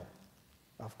temple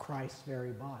of Christ's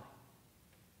very body.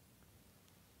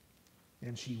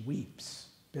 And she weeps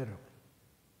bitterly.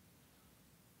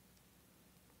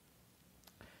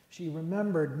 She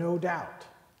remembered, no doubt,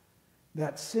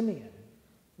 that Simeon,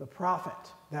 the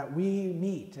prophet that we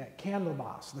meet at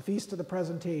Candlemas, the Feast of the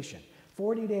Presentation,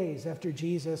 40 days after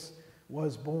Jesus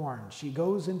was born, she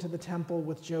goes into the temple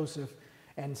with Joseph,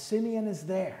 and Simeon is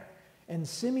there. And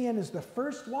Simeon is the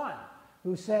first one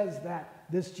who says that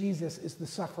this Jesus is the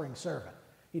suffering servant.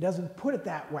 He doesn't put it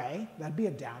that way. That'd be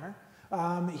a downer.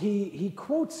 He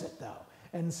quotes it, though,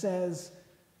 and says,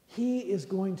 he is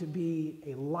going to be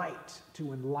a light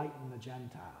to enlighten the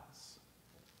Gentiles.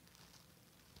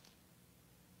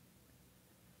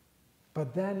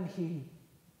 But then he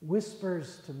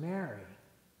whispers to Mary,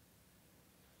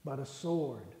 but a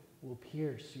sword will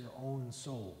pierce your own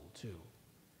soul too.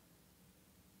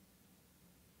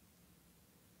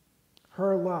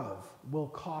 Her love will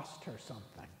cost her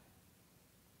something.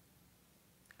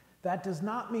 That does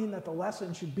not mean that the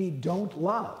lesson should be don't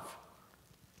love,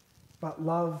 but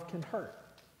love can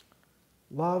hurt.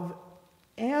 Love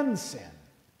and sin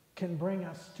can bring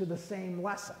us to the same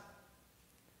lesson.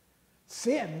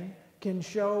 Sin can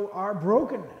show our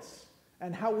brokenness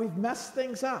and how we've messed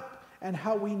things up and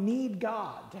how we need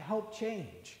God to help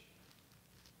change.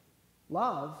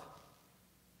 Love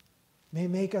may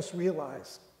make us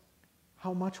realize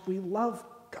how much we love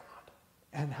God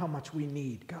and how much we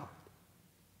need God.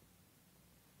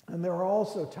 And there are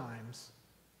also times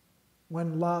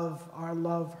when our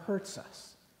love hurts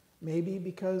us. Maybe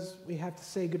because we have to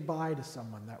say goodbye to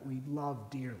someone that we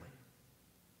love dearly.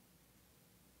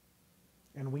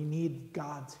 And we need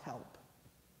God's help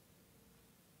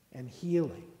and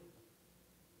healing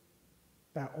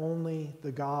that only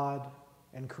the God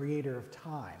and creator of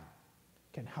time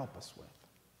can help us with.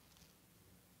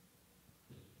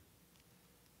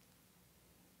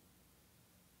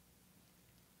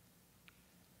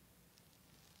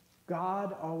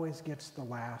 God always gets the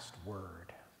last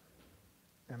word.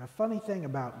 And a funny thing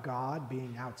about God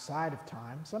being outside of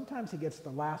time, sometimes he gets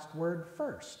the last word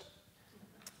first.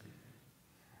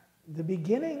 The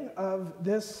beginning of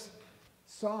this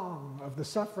song of the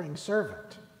suffering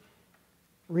servant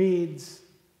reads,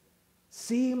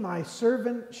 "See, my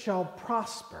servant shall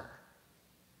prosper.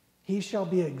 He shall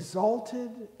be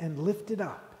exalted and lifted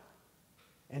up,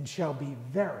 and shall be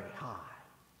very high."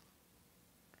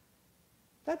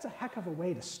 That's a heck of a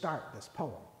way to start this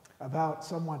poem about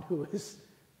someone who is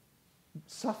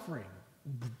suffering,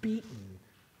 beaten,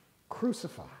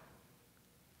 crucified.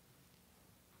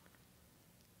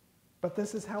 But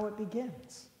this is how it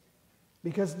begins.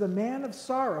 Because the man of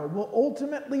sorrow will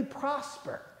ultimately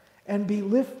prosper and be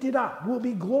lifted up, will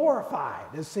be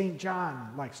glorified, as St.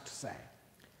 John likes to say.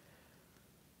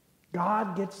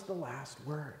 God gets the last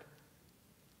word.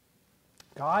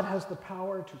 God has the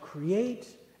power to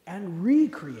create and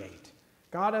recreate.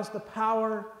 God has the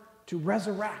power to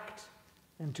resurrect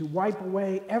and to wipe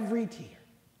away every tear.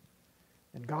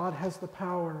 And God has the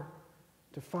power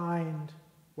to find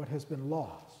what has been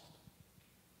lost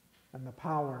and the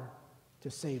power to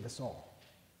save us all.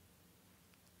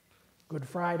 Good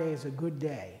Friday is a good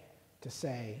day to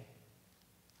say,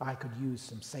 I could use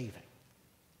some saving.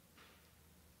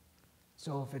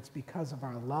 So if it's because of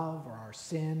our love or our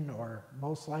sin or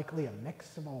most likely a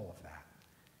mix of all of that,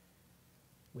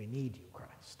 we need you,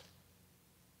 Christ,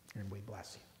 and we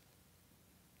bless you.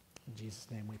 In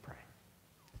Jesus' name we pray.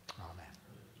 Amen.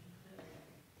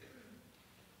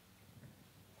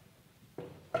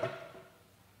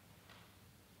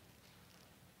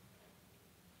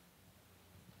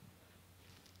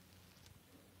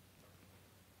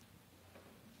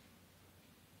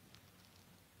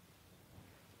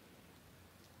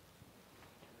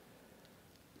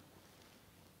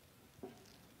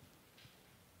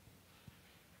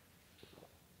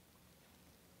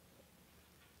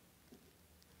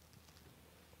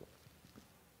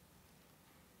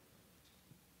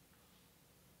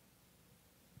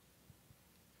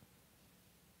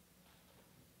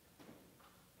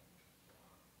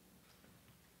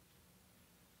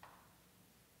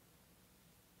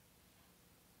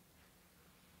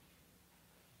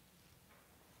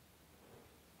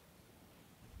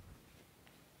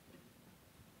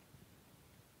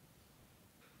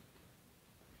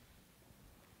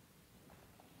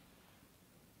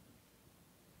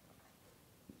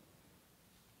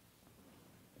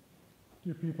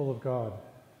 Dear people of God,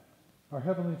 our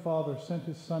Heavenly Father sent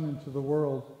his Son into the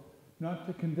world not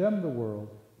to condemn the world,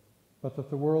 but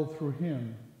that the world through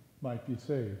him might be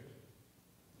saved,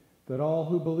 that all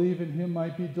who believe in him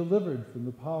might be delivered from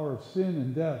the power of sin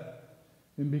and death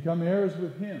and become heirs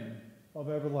with him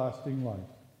of everlasting life.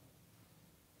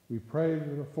 We pray,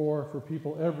 therefore, for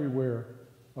people everywhere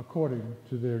according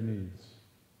to their needs.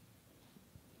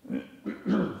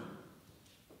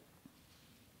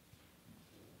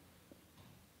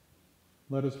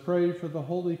 Let us pray for the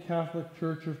Holy Catholic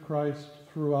Church of Christ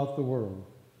throughout the world,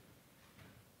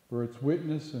 for its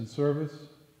witness and service,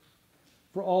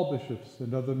 for all bishops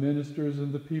and other ministers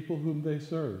and the people whom they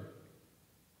serve,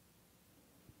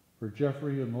 for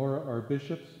Jeffrey and Laura, our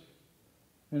bishops,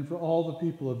 and for all the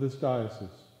people of this diocese,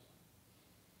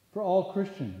 for all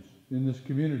Christians in this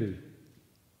community,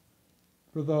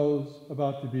 for those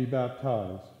about to be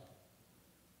baptized,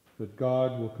 that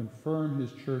God will confirm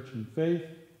his church in faith,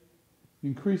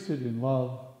 increase it in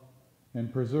love,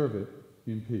 and preserve it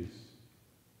in peace.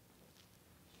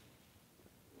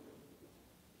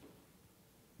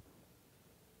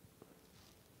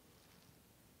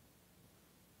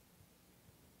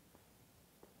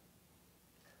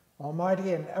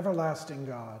 Almighty and everlasting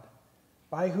God,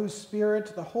 by whose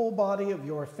Spirit the whole body of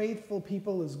your faithful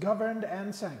people is governed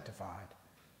and sanctified,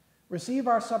 receive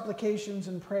our supplications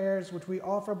and prayers which we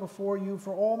offer before you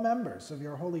for all members of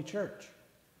your holy church,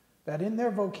 that in their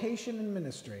vocation and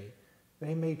ministry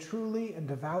they may truly and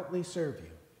devoutly serve you,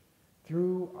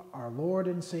 through our Lord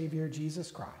and Savior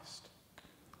Jesus Christ.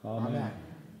 Amen. Amen.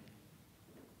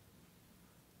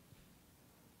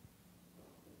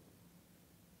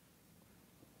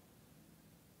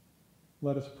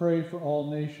 Let us pray for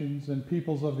all nations and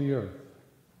peoples of the earth,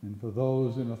 and for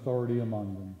those in authority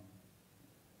among them.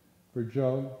 For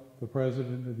Joe, the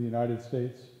President of the United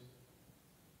States,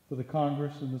 for the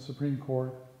Congress and the Supreme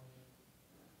Court,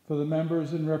 for the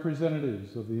members and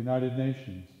representatives of the United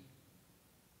Nations,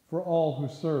 for all who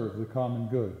serve the common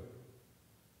good,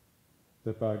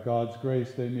 that by God's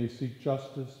grace they may seek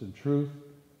justice and truth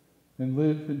and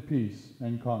live in peace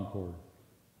and concord.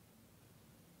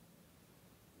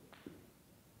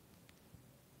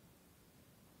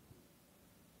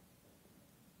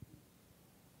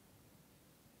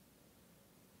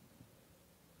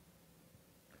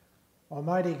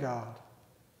 Almighty God,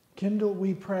 kindle,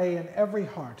 we pray, in every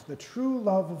heart the true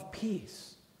love of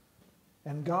peace,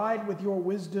 and guide with your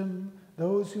wisdom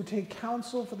those who take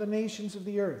counsel for the nations of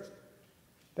the earth,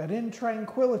 that in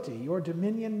tranquility your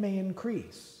dominion may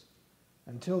increase,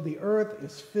 until the earth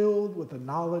is filled with the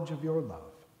knowledge of your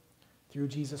love. Through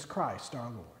Jesus Christ our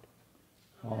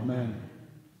Lord. Amen.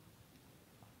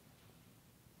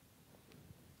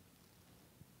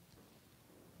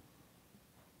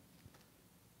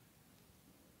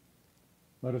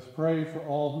 Let us pray for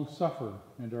all who suffer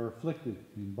and are afflicted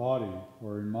in body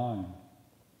or in mind,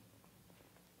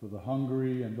 for the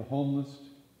hungry and the homeless,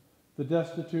 the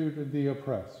destitute and the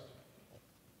oppressed,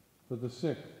 for the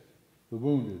sick, the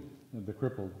wounded, and the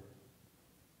crippled,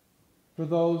 for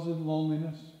those in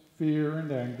loneliness, fear,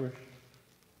 and anguish,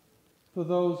 for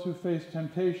those who face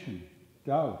temptation,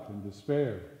 doubt, and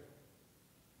despair,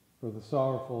 for the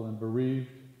sorrowful and bereaved,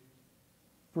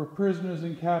 for prisoners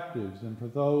and captives, and for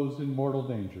those in mortal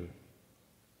danger,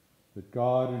 that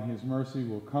God in his mercy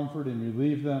will comfort and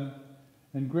relieve them,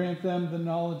 and grant them the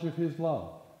knowledge of his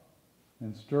love,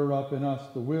 and stir up in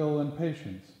us the will and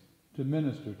patience to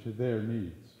minister to their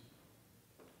needs.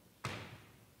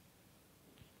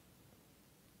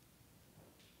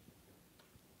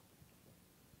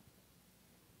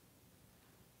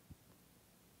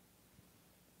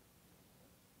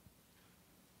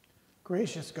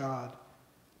 Gracious God,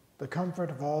 the comfort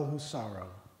of all who sorrow,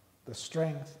 the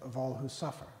strength of all who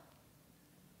suffer,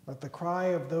 let the cry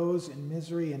of those in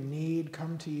misery and need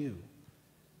come to you,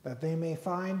 that they may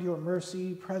find your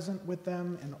mercy present with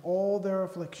them in all their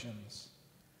afflictions.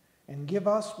 And give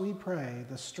us, we pray,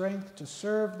 the strength to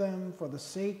serve them for the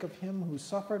sake of him who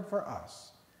suffered for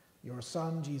us, your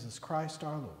Son, Jesus Christ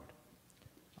our Lord.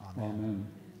 Amen. Amen.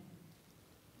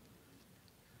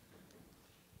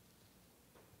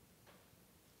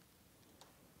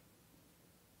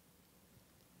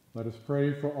 Let us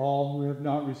pray for all who have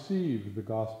not received the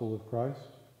gospel of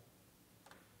Christ,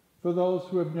 for those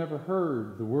who have never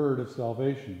heard the word of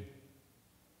salvation,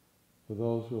 for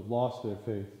those who have lost their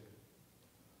faith,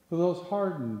 for those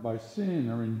hardened by sin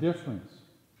or indifference,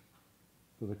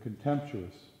 for the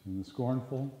contemptuous and the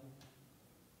scornful,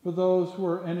 for those who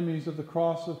are enemies of the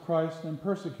cross of Christ and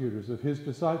persecutors of his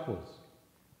disciples,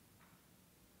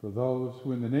 for those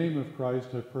who in the name of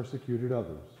Christ have persecuted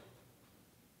others,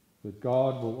 that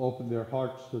God will open their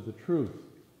hearts to the truth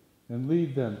and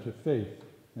lead them to faith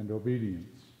and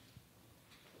obedience.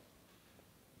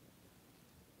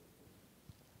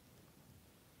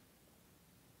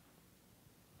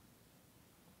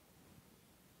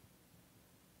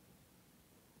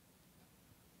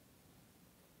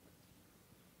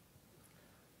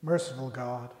 Merciful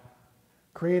God,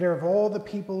 creator of all the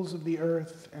peoples of the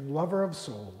earth and lover of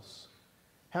souls,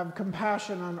 have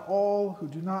compassion on all who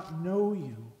do not know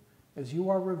you as you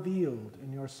are revealed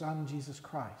in your Son, Jesus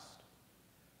Christ.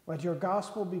 Let your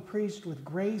gospel be preached with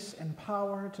grace and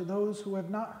power to those who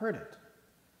have not heard it.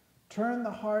 Turn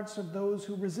the hearts of those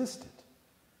who resist it,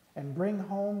 and bring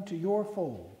home to your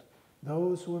fold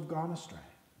those who have gone astray,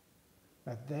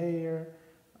 that there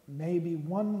may be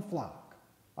one flock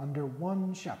under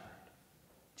one shepherd,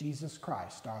 Jesus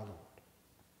Christ our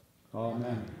Lord.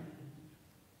 Amen.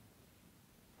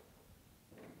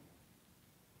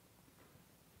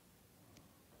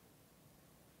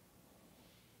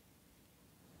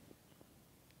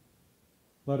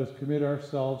 Let us commit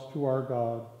ourselves to our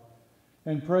God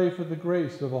and pray for the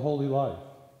grace of a holy life,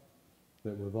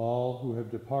 that with all who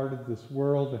have departed this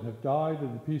world and have died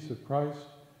in the peace of Christ,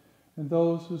 and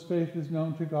those whose faith is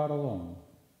known to God alone,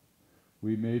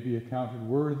 we may be accounted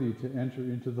worthy to enter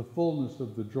into the fullness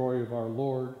of the joy of our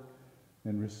Lord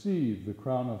and receive the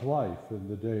crown of life in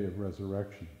the day of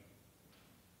resurrection.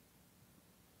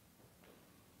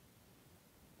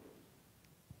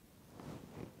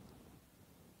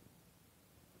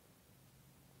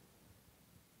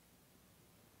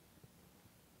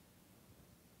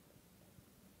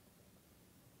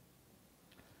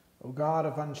 O God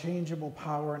of unchangeable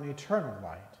power and eternal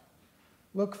light,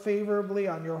 look favorably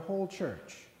on your whole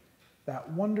church, that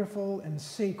wonderful and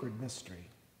sacred mystery.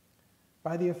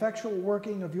 By the effectual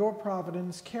working of your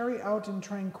providence, carry out in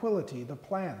tranquility the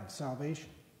plan of salvation.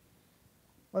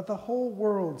 Let the whole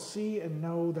world see and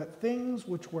know that things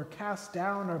which were cast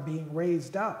down are being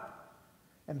raised up,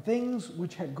 and things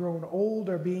which had grown old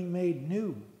are being made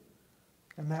new,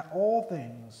 and that all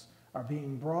things are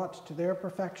being brought to their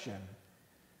perfection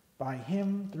by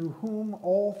him through whom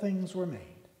all things were made,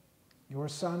 your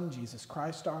Son, Jesus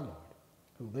Christ our Lord,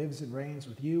 who lives and reigns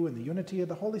with you in the unity of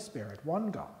the Holy Spirit, one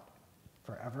God,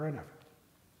 forever and ever.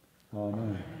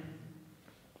 Amen.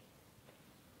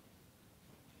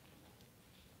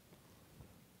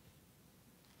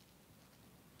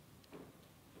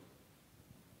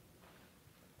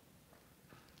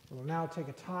 We'll now take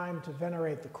a time to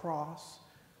venerate the cross.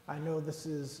 I know this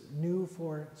is new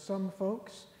for some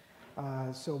folks.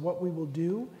 So what we will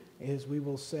do is we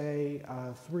will say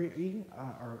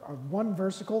one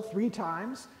versicle 3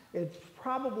 times. It's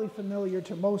probably familiar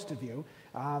to most of you.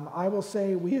 I will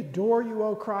say, "We adore you,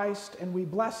 O Christ, and we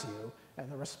bless you."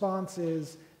 And the response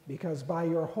is, "Because by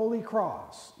your holy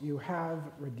cross you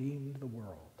have redeemed the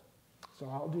world." So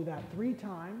I'll do that 3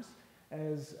 times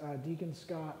as Deacon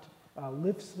Scott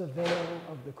lifts the veil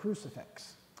of the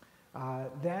crucifix.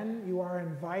 Then you are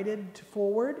invited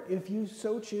forward, if you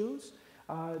so choose,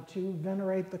 to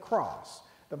venerate the cross.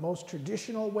 The most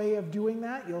traditional way of doing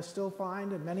that you'll still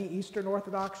find in many Eastern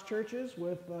Orthodox churches,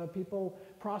 with people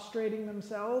prostrating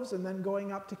themselves and then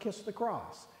going up to kiss the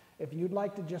cross. If you'd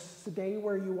like to just stay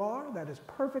where you are, that is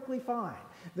perfectly fine.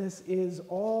 This is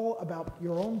all about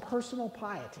your own personal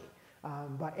piety.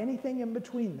 But anything in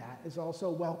between that is also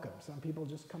welcome. Some people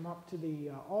just come up to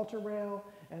the altar rail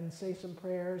and say some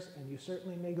prayers, and you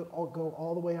certainly may go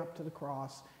all the way up to the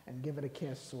cross and give it a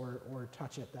kiss or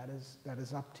touch it. That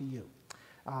is up to you.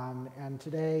 And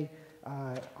today,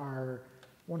 our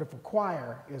wonderful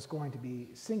choir is going to be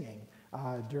singing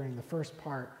during the first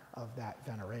part of that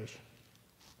veneration.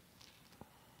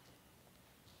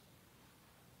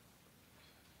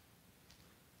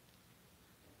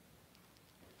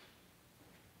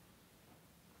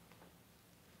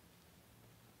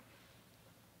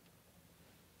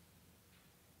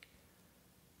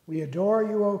 We adore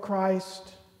you, O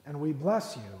Christ, and we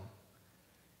bless you,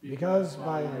 because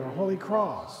by your holy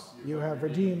cross you have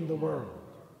redeemed the world.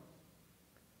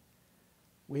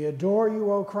 We adore you,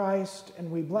 O Christ,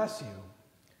 and we bless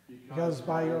you, because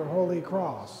by your holy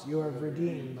cross you have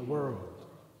redeemed the world.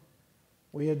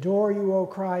 We adore you, O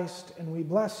Christ, and we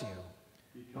bless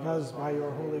you, because by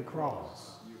your holy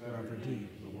cross you have redeemed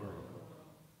the world.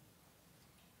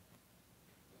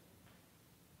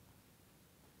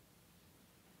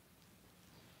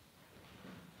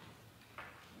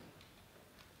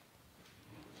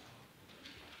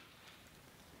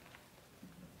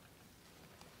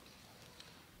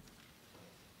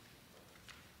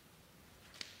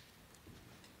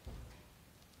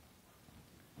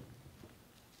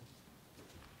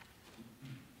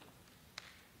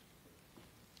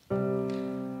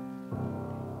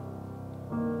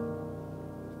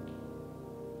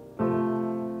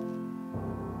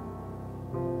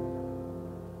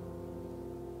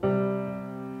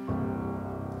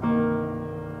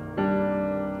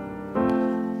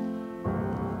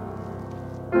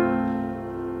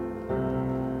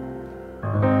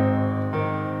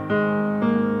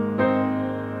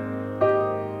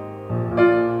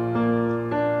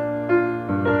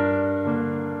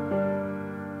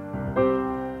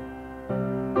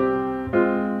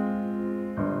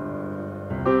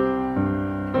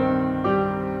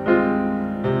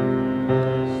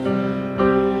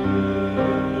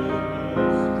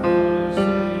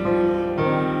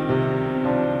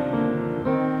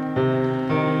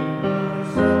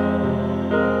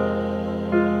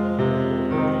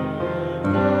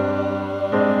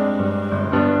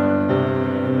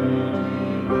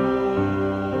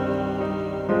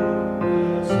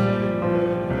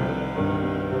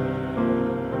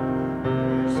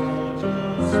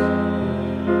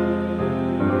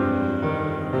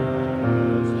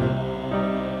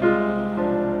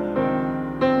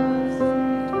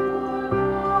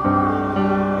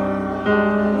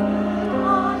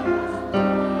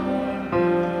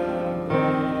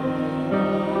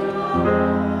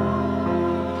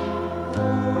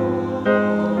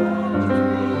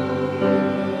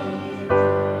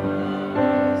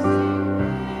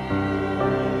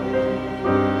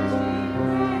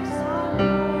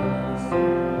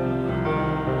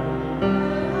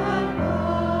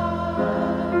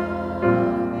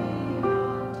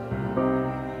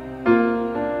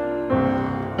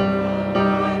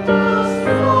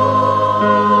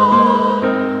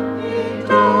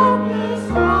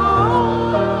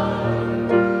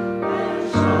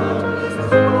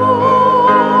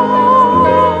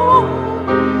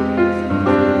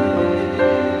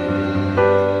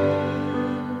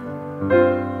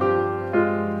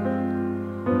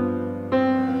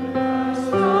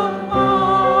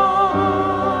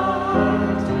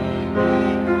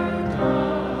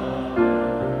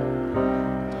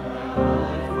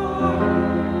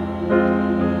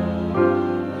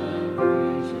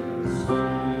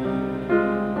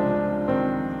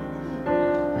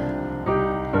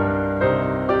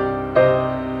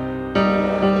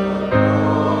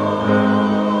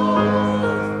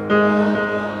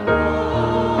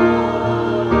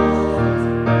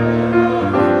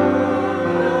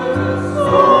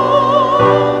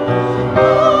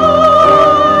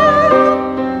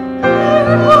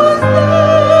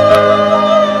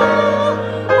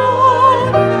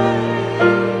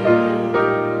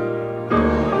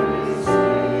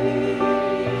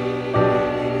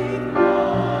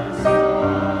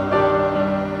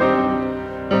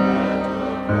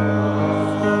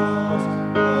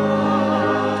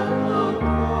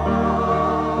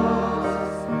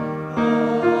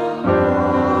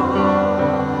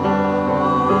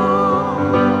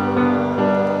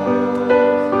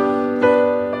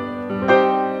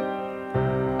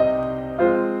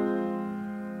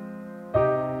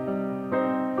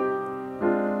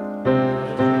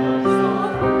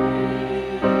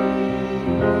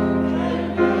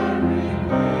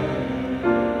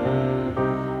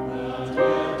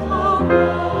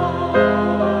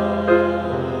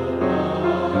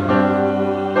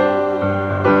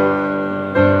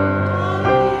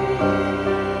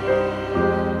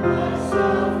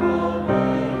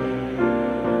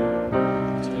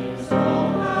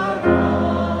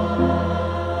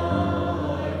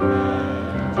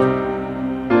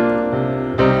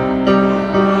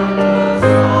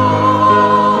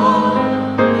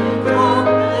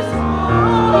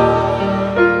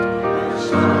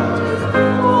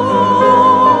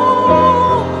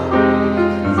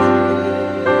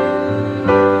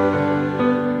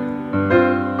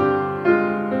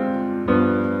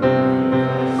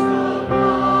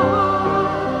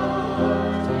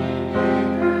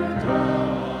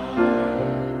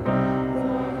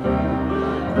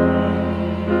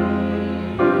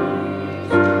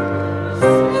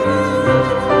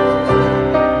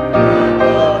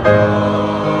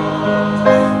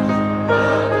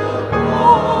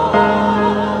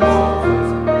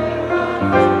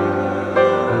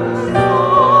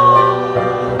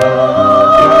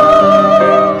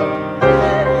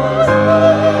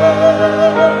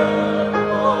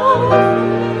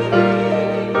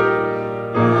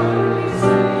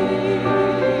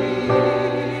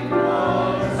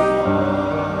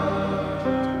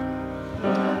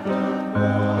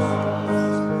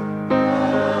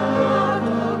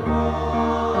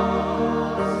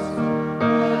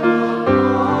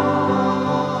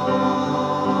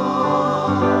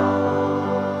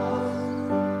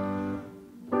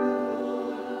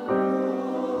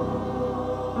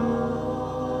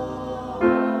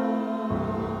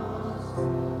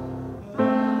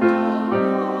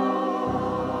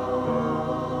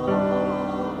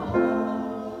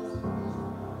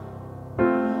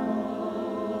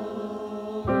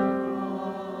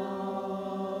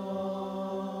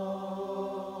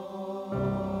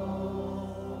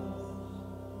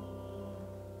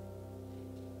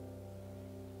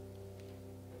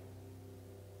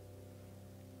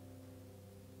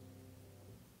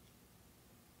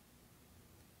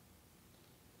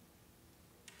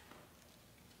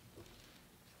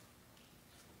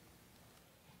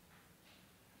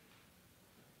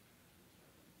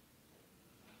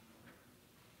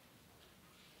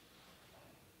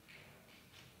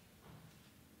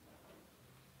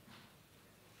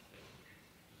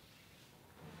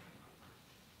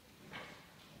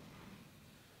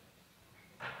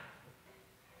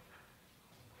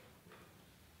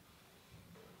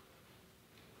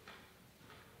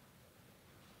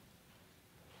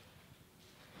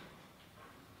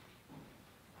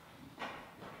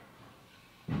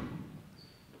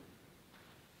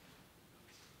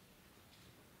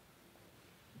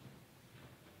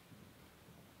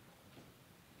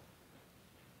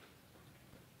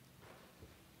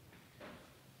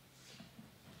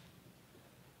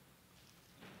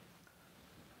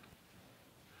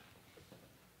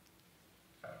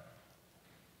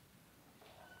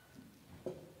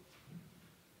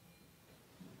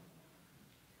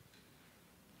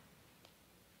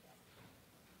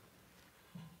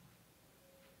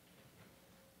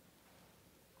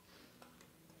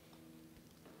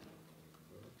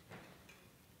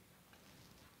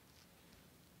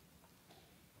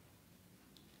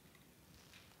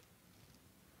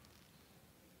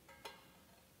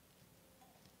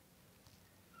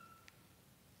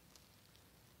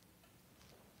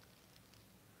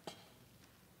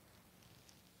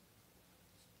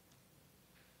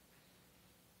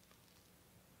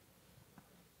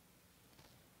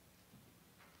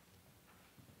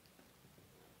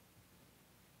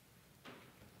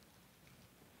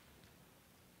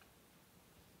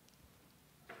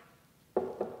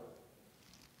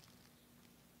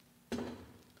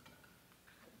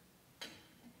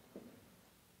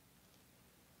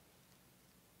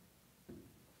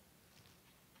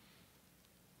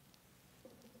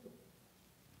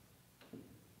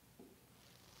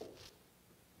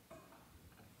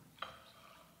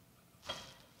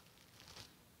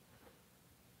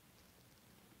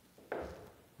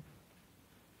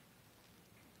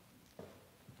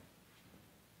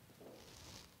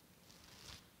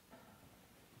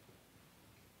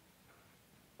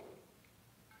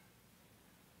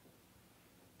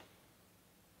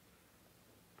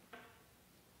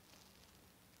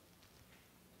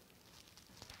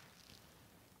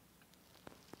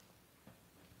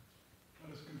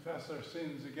 confess our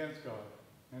sins against God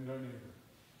and our neighbor.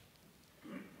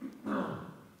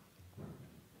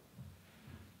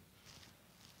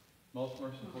 Most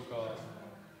merciful God,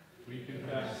 we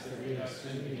confess that we have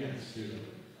sinned against you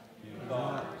in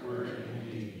thought, word,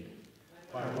 and deed,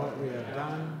 by what we have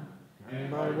done and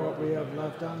by what we have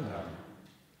left undone.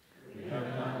 We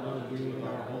have not loved you with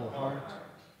our whole heart.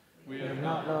 We have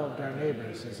not loved our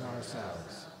neighbors as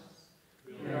ourselves.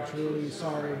 We are truly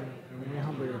sorry and we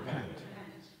humbly repent.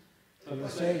 For the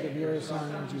sake of your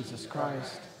Son, Jesus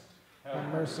Christ,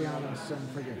 have mercy on us and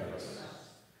forgive us,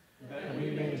 that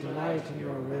we may delight in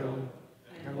your will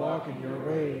and walk in your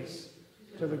ways,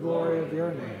 to the glory of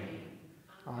your name.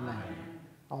 Amen.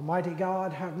 Almighty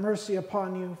God, have mercy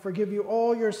upon you, forgive you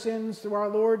all your sins through our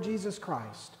Lord Jesus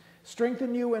Christ,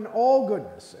 strengthen you in all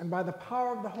goodness, and by the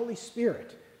power of the Holy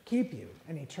Spirit, keep you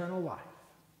in eternal life.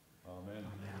 Amen. Amen.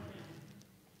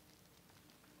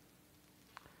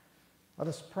 Let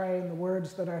us pray in the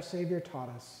words that our Savior taught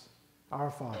us.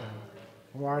 Our Father,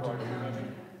 who art in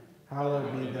heaven,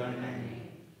 hallowed be thy name.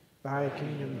 Thy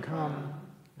kingdom come,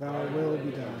 thy will be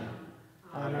done,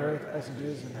 on earth as it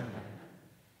is in heaven.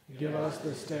 Give us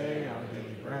this day our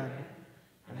daily bread,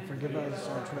 and forgive us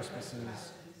our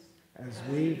trespasses, as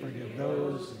we forgive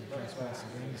those who trespass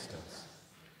against us.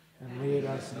 And lead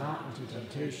us not into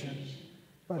temptation,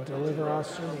 but deliver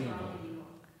us from evil.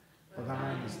 For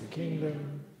thine is the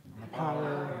kingdom, and the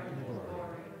power, and the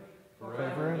glory,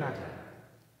 forever and ever.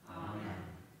 Amen.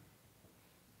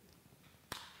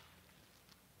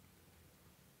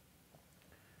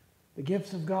 The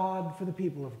gifts of God for the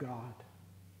people of God.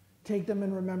 Take them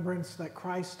in remembrance that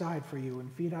Christ died for you,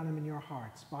 and feed on them in your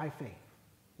hearts by faith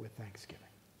with thanksgiving.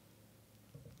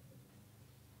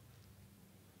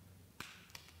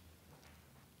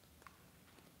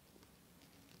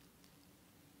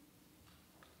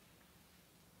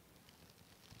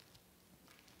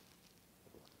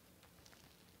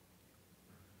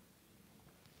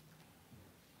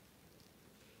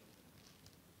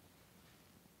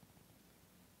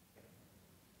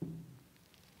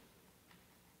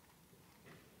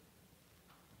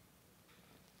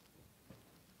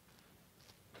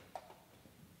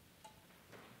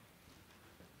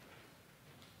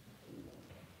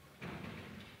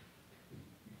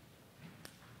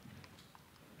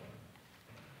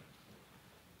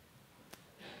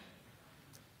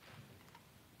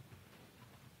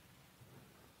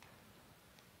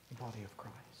 Body of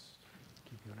Christ,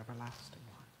 keep you in everlasting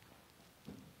life.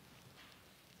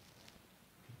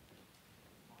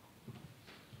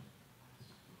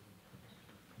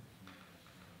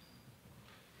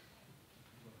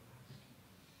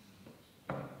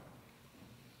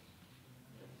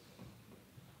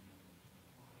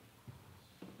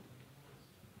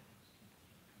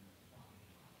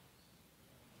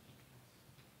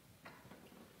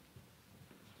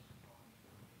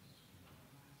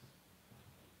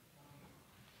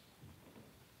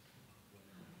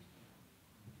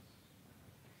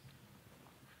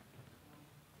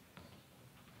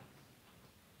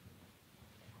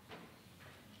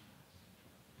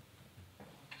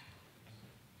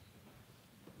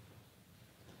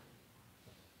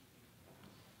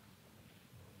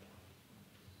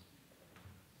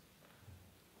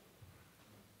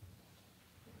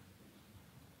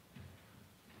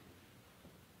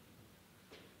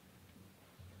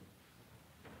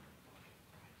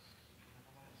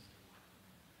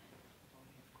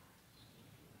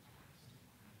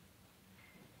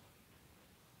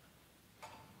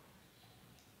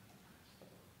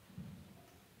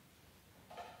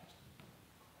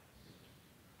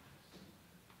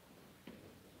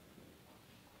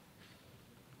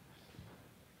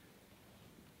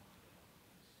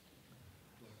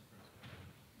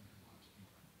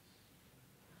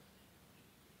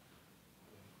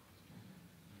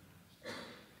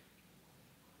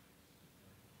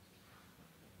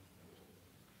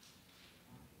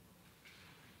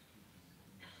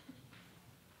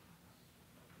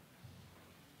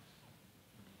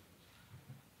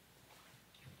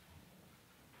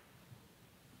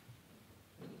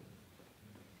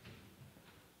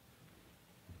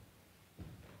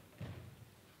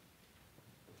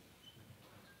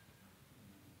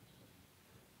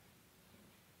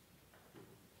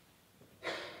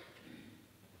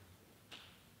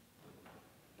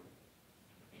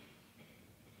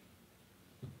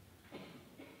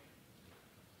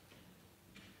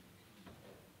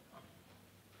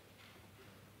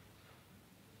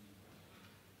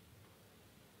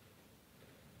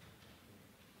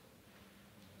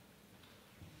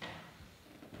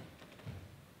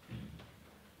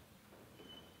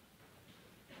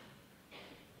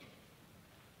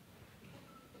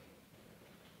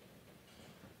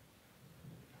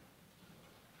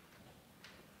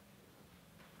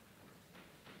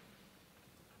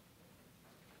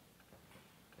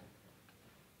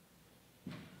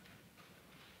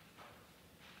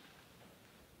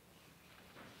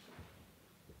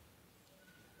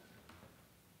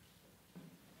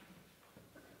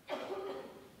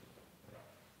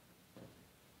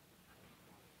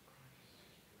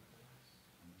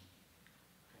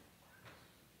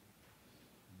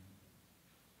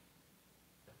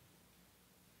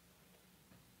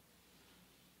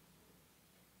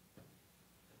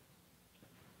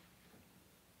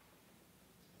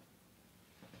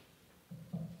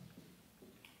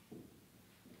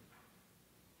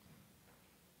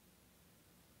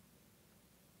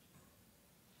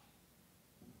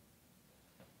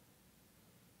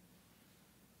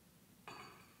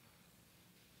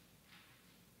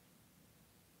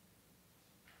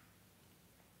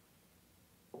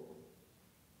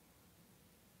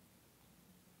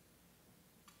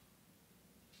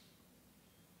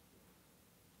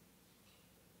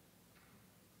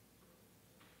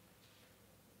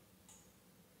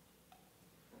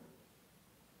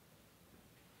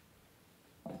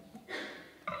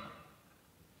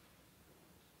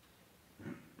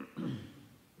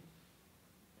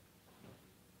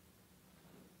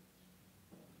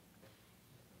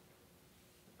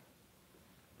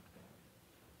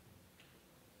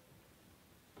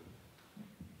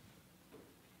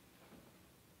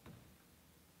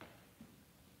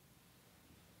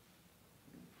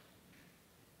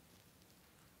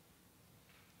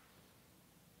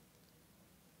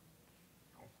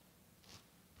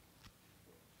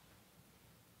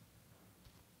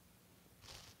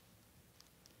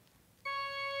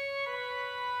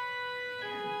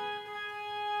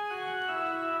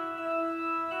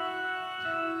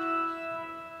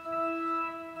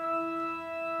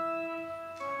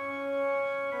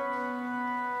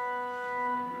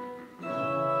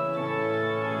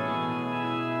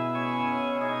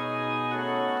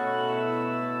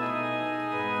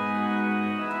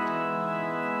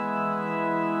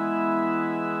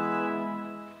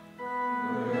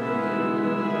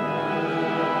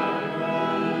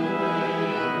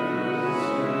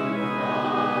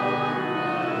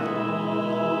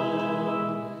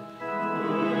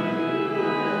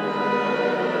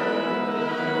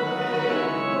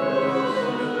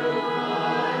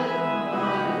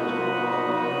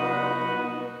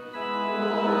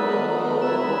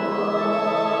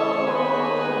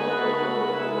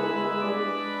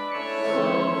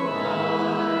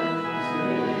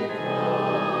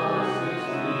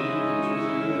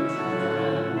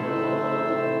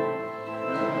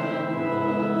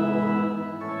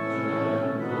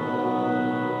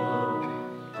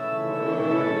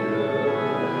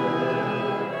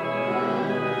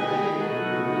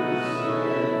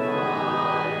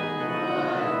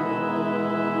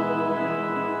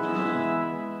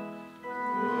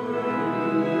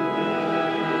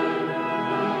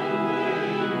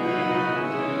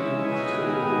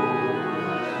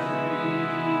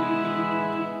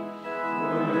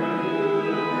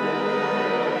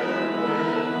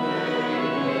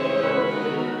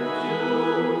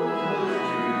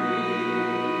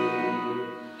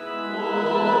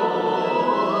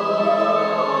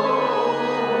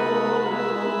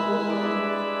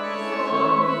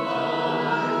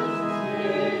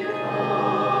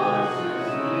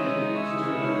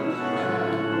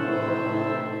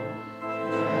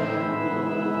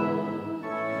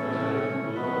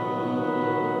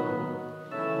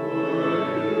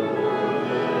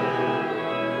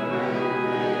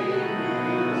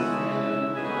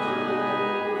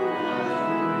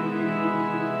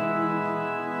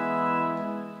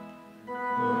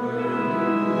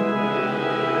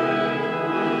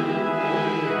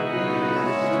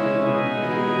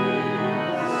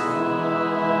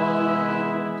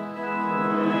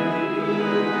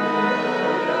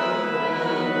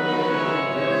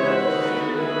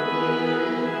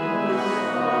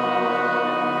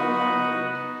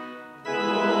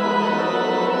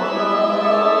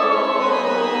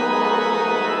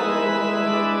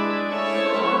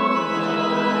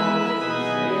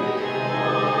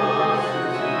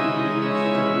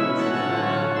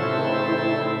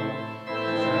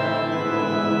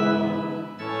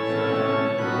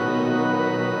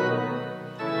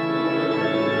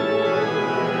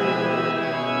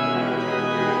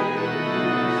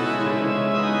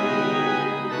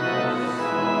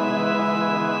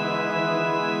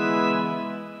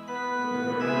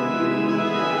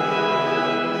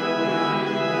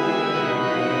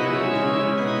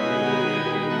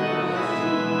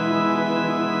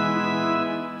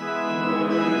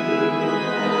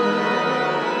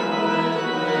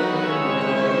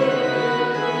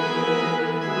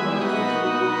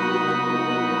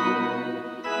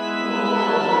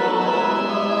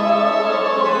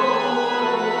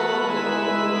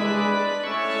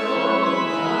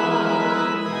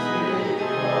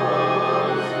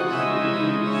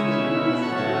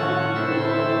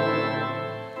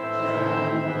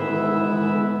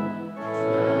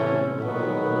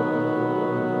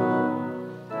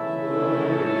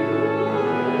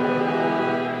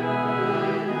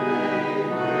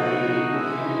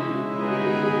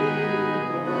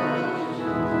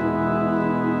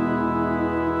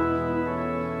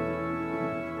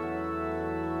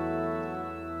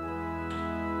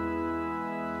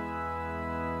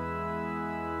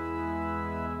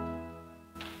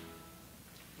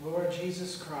 Lord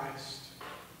Jesus Christ,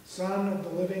 Son of the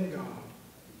living God,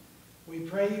 we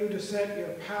pray you to set your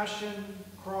passion,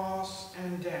 cross,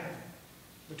 and death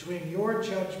between your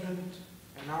judgment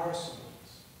and our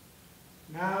souls,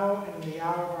 now and in the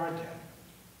hour of our death.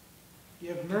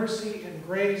 Give mercy and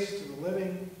grace to the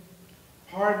living,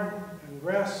 pardon and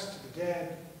rest to the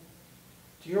dead,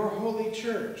 to your holy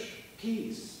church,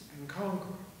 peace and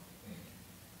concord,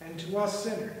 and to us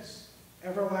sinners,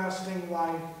 everlasting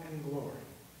life and glory.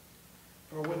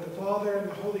 For with the Father and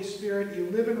the Holy Spirit you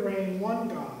live and reign one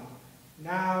God,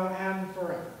 now and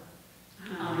forever.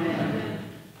 Amen.